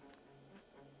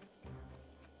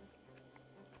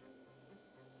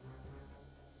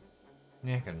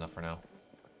 Yeah, good enough for now.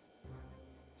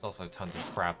 There's also tons of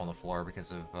crap on the floor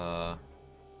because of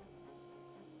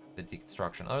the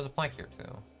deconstruction. Oh, there's a plank here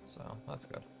too, so that's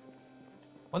good.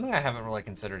 One thing I haven't really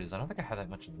considered is I don't think I have that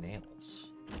much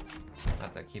nails. I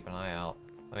have to keep an eye out.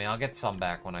 I mean, I'll get some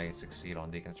back when I succeed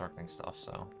on deconstructing stuff,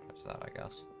 so there's that, I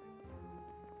guess.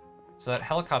 So that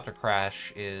helicopter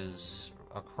crash is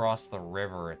across the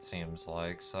river, it seems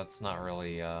like, so that's not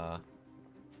really,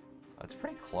 it's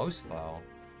pretty close, though.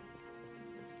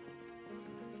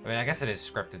 I mean, I guess it is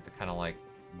scripted to kind of, like,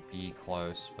 be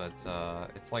close, but,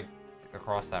 it's, like,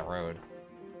 across that road.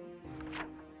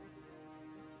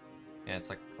 Yeah, it's,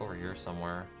 like, over here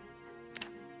somewhere.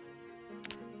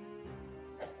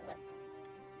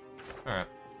 Alright.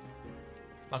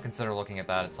 I'll consider looking at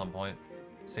that at some point.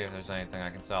 See if there's anything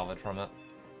I can salvage from it.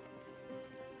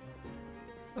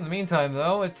 In the meantime,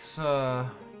 though, it's,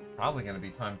 probably gonna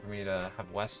be time for me to have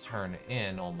Wes turn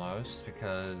in, almost,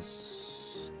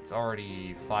 because it's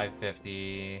already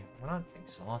 5:50. We're not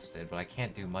exhausted, but I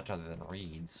can't do much other than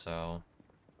read, so...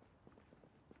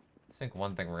 I think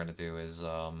one thing we're gonna do is,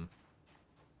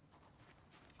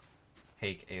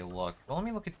 take a look. Well, let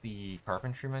me look at the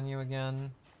carpentry menu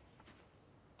again.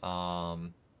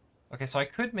 Okay, so I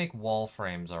could make wall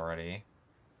frames already.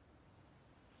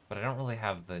 But I don't really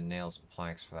have the nails and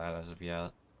planks for that as of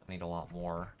yet. I need a lot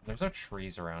more. There's no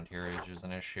trees around here, which is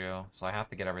an issue. So I have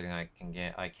to get everything I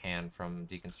can from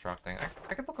deconstructing.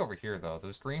 I could look over here, though.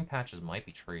 Those green patches might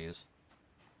be trees.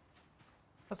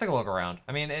 Let's take a look around.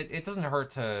 I mean, it doesn't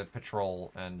hurt to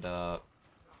patrol and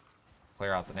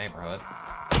clear out the neighborhood.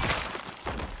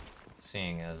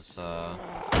 Seeing as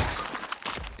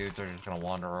dudes are just gonna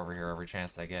wander over here every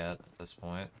chance they get at this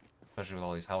point. Especially with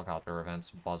all these helicopter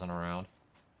events buzzing around.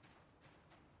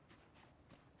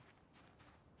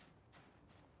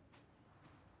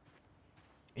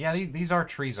 Yeah, these are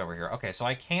trees over here. Okay, so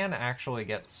I can actually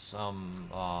get some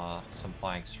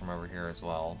planks from over here as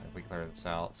well, if we clear this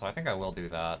out. So I think I will do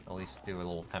that. At least do a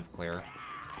little temp clear.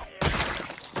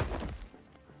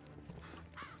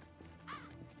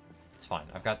 It's fine.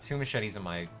 I've got 2 machetes in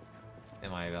my in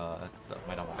my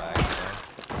my double bag. So.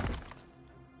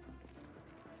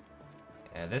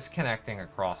 Yeah, this connecting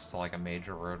across to like a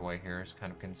major roadway here is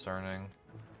kind of concerning.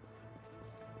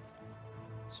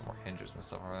 Some more hinges and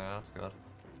stuff over there. That's good.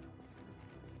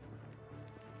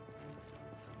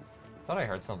 Thought I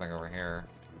heard something over here.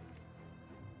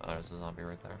 Oh, there's a zombie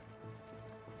right there.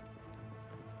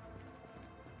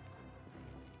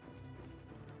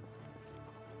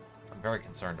 I'm very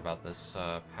concerned about this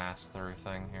pass-through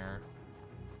thing here.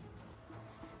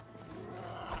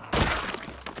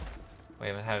 We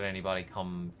haven't had anybody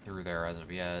come through there as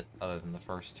of yet, other than the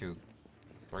first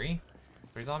three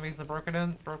zombies that broke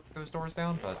those doors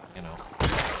down, but, you know.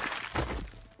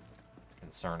 It's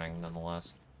concerning,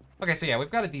 nonetheless. Okay, so yeah, we've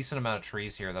got a decent amount of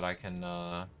trees here that I can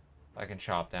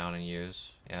chop down and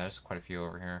use. Yeah, there's quite a few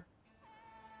over here.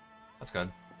 That's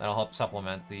good. That'll help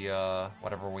supplement the,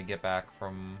 whatever we get back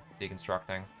from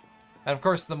deconstructing. And of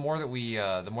course, the more that we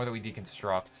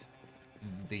deconstruct,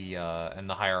 and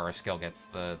the higher our skill gets,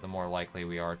 the more likely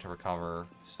we are to recover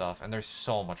stuff. And there's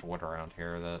so much wood around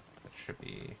here that it should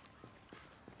be...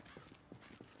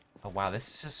 Oh wow, this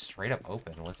is just straight up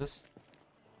open. Was this...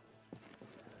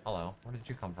 Hello, where did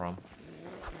you come from?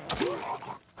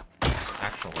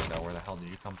 Actually, though, where the hell did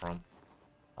you come from?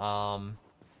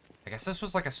 I guess this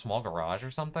was like a small garage or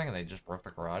something, and they just broke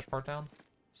the garage part down?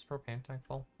 Is this propane tank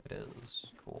full? It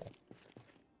is. Cool.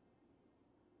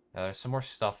 Yeah, there's some more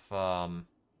stuff, for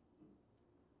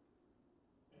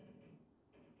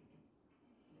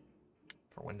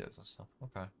windows and stuff.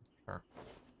 Okay, sure.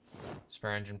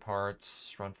 Spare engine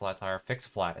parts, run flat tire. Fix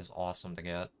flat is awesome to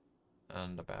get.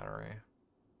 And a battery.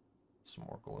 Some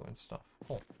more glue and stuff.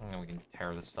 Cool. And then we can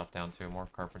tear this stuff down too. More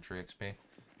carpentry XP.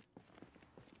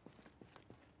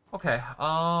 Okay,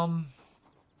 well,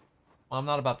 I'm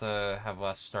not about to have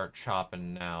Wes start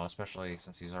chopping now, especially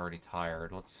since he's already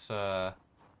tired. Let's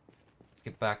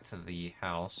get back to the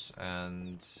house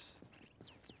and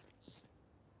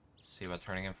see about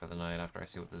turning in for the night after I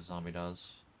see what this zombie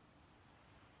does.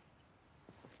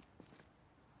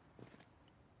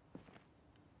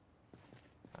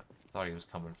 I thought he was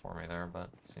coming for me there, but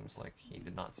it seems like he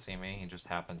did not see me. He just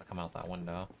happened to come out that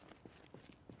window.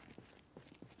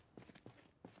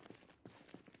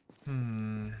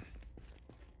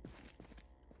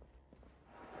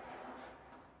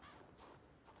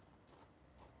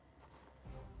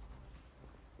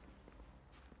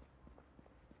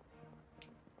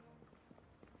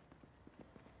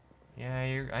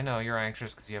 Yeah, I know you're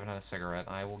anxious because you haven't had a cigarette.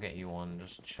 I will get you one.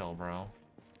 Just chill, bro.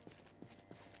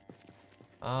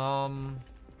 Can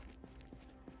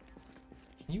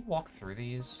you walk through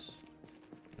these?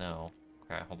 No.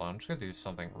 Okay, hold on. I'm just gonna do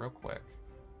something real quick.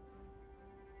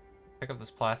 Pick up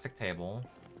this plastic table.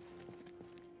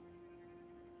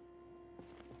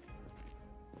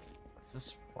 Does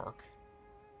this work?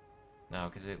 No,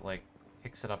 because it, like,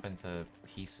 picks it up into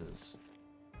pieces.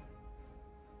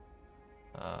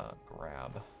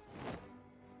 Grab.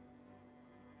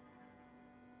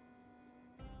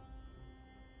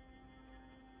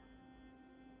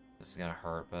 This is gonna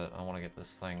hurt, but I want to get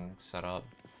this thing set up.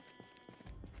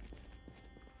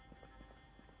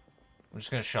 I'm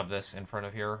just gonna shove this in front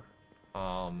of here.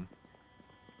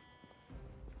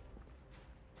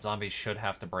 Zombies should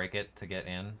have to break it to get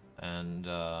in, and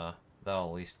that'll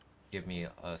at least give me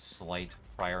a slight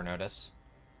prior notice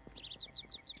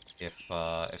if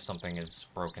something is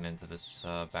broken into this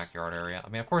backyard area. I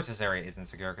mean, of course, this area isn't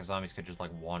secure because zombies could just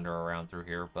like wander around through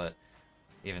here, but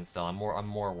even still, I'm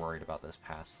more worried about this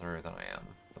pass through than I am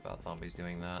about zombies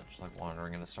doing that, just like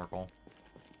wandering in a circle.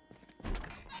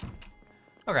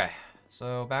 Okay.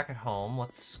 So, back at home,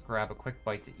 let's grab a quick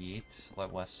bite to eat,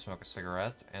 let Wes smoke a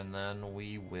cigarette, and then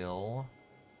we will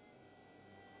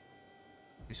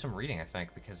do some reading, I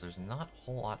think, because there's not a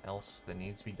whole lot else that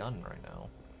needs to be done right now.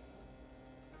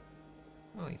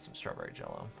 I'll eat some strawberry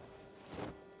jello.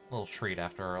 A little treat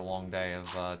after a long day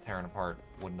of tearing apart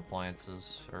wooden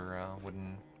appliances, or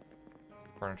wooden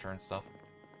furniture and stuff.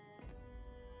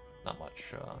 Not much,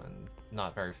 and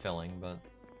not very filling, but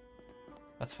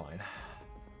that's fine.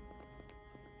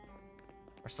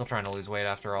 We're still trying to lose weight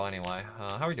after all anyway.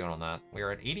 How are we doing on that? We are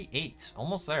at 88.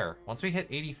 Almost there. Once we hit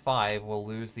 85, we'll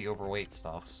lose the overweight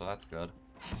stuff, so that's good.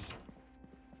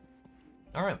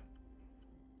 Alright.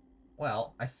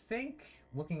 Well, I think,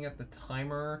 looking at the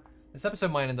timer, this episode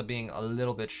might end up being a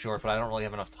little bit short, but I don't really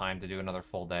have enough time to do another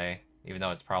full day, even though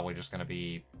it's probably just going to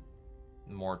be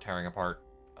more tearing apart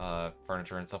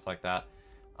furniture and stuff like that.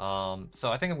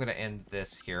 So I think I'm going to end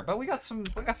this here, but we got some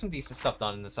decent stuff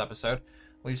done in this episode.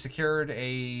 We've secured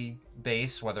a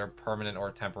base, whether permanent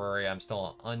or temporary. I'm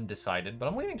still undecided, but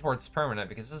I'm leaning towards permanent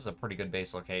because this is a pretty good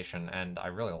base location, and I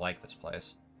really like this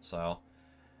place. So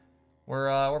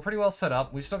we're pretty well set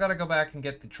up. We've still got to go back and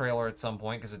get the trailer at some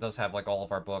point because it does have like all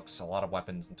of our books, a lot of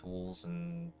weapons and tools,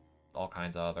 and all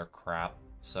kinds of other crap.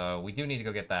 So we do need to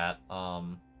go get that.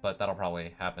 But that'll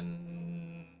probably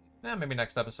happen. Maybe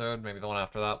next episode, maybe the one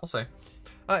after that. We'll see.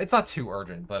 It's not too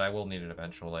urgent, but I will need it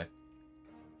eventually.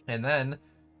 And then,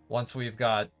 once we've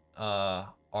got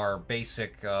our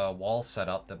basic walls set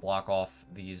up that block off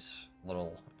these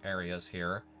little areas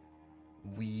here,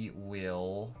 we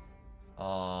will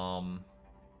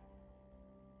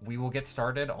get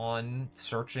started on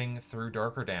searching through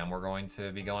Darkerdam. We're going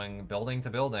to be going building to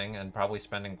building and probably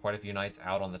spending quite a few nights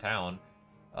out on the town,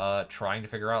 trying to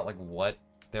figure out like what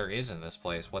there is in this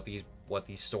place, what these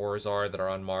stores are that are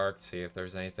unmarked, see if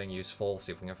there's anything useful,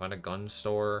 see if we can find a gun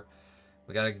store.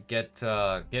 We gotta get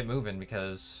moving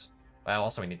because, well,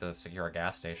 also we need to secure a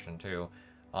gas station too,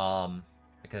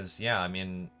 because yeah, I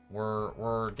mean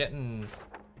we're getting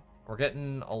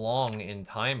along in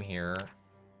time here.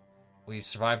 We've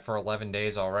survived for 11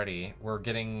 days already. We're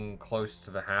getting close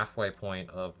to the halfway point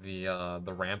of the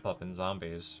ramp up in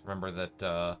zombies. Remember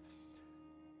that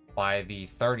by the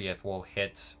 30th we'll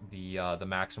hit the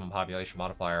maximum population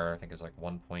modifier. I think is like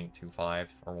 1.25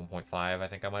 or 1.5. I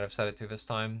think I might have set it to this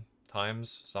time.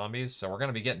 Times zombies, so we're going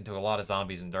to be getting to a lot of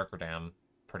zombies in Darkerdam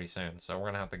pretty soon, so we're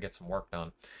going to have to get some work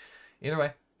done. Either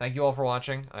way, thank you all for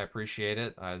watching. I appreciate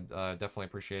it. I definitely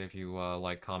appreciate if you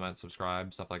like, comment,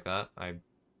 subscribe, stuff like that. I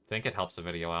think it helps the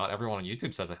video out. Everyone on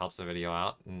YouTube says it helps the video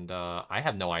out, and I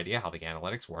have no idea how the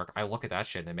analytics work. I look at that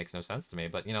shit and it makes no sense to me,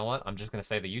 but you know what? I'm just going to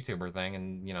say the YouTuber thing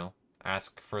and, you know,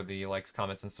 ask for the likes,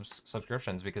 comments, and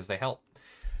subscriptions because they help.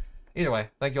 Either way,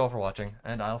 thank you all for watching,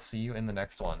 and I'll see you in the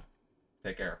next one.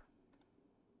 Take care.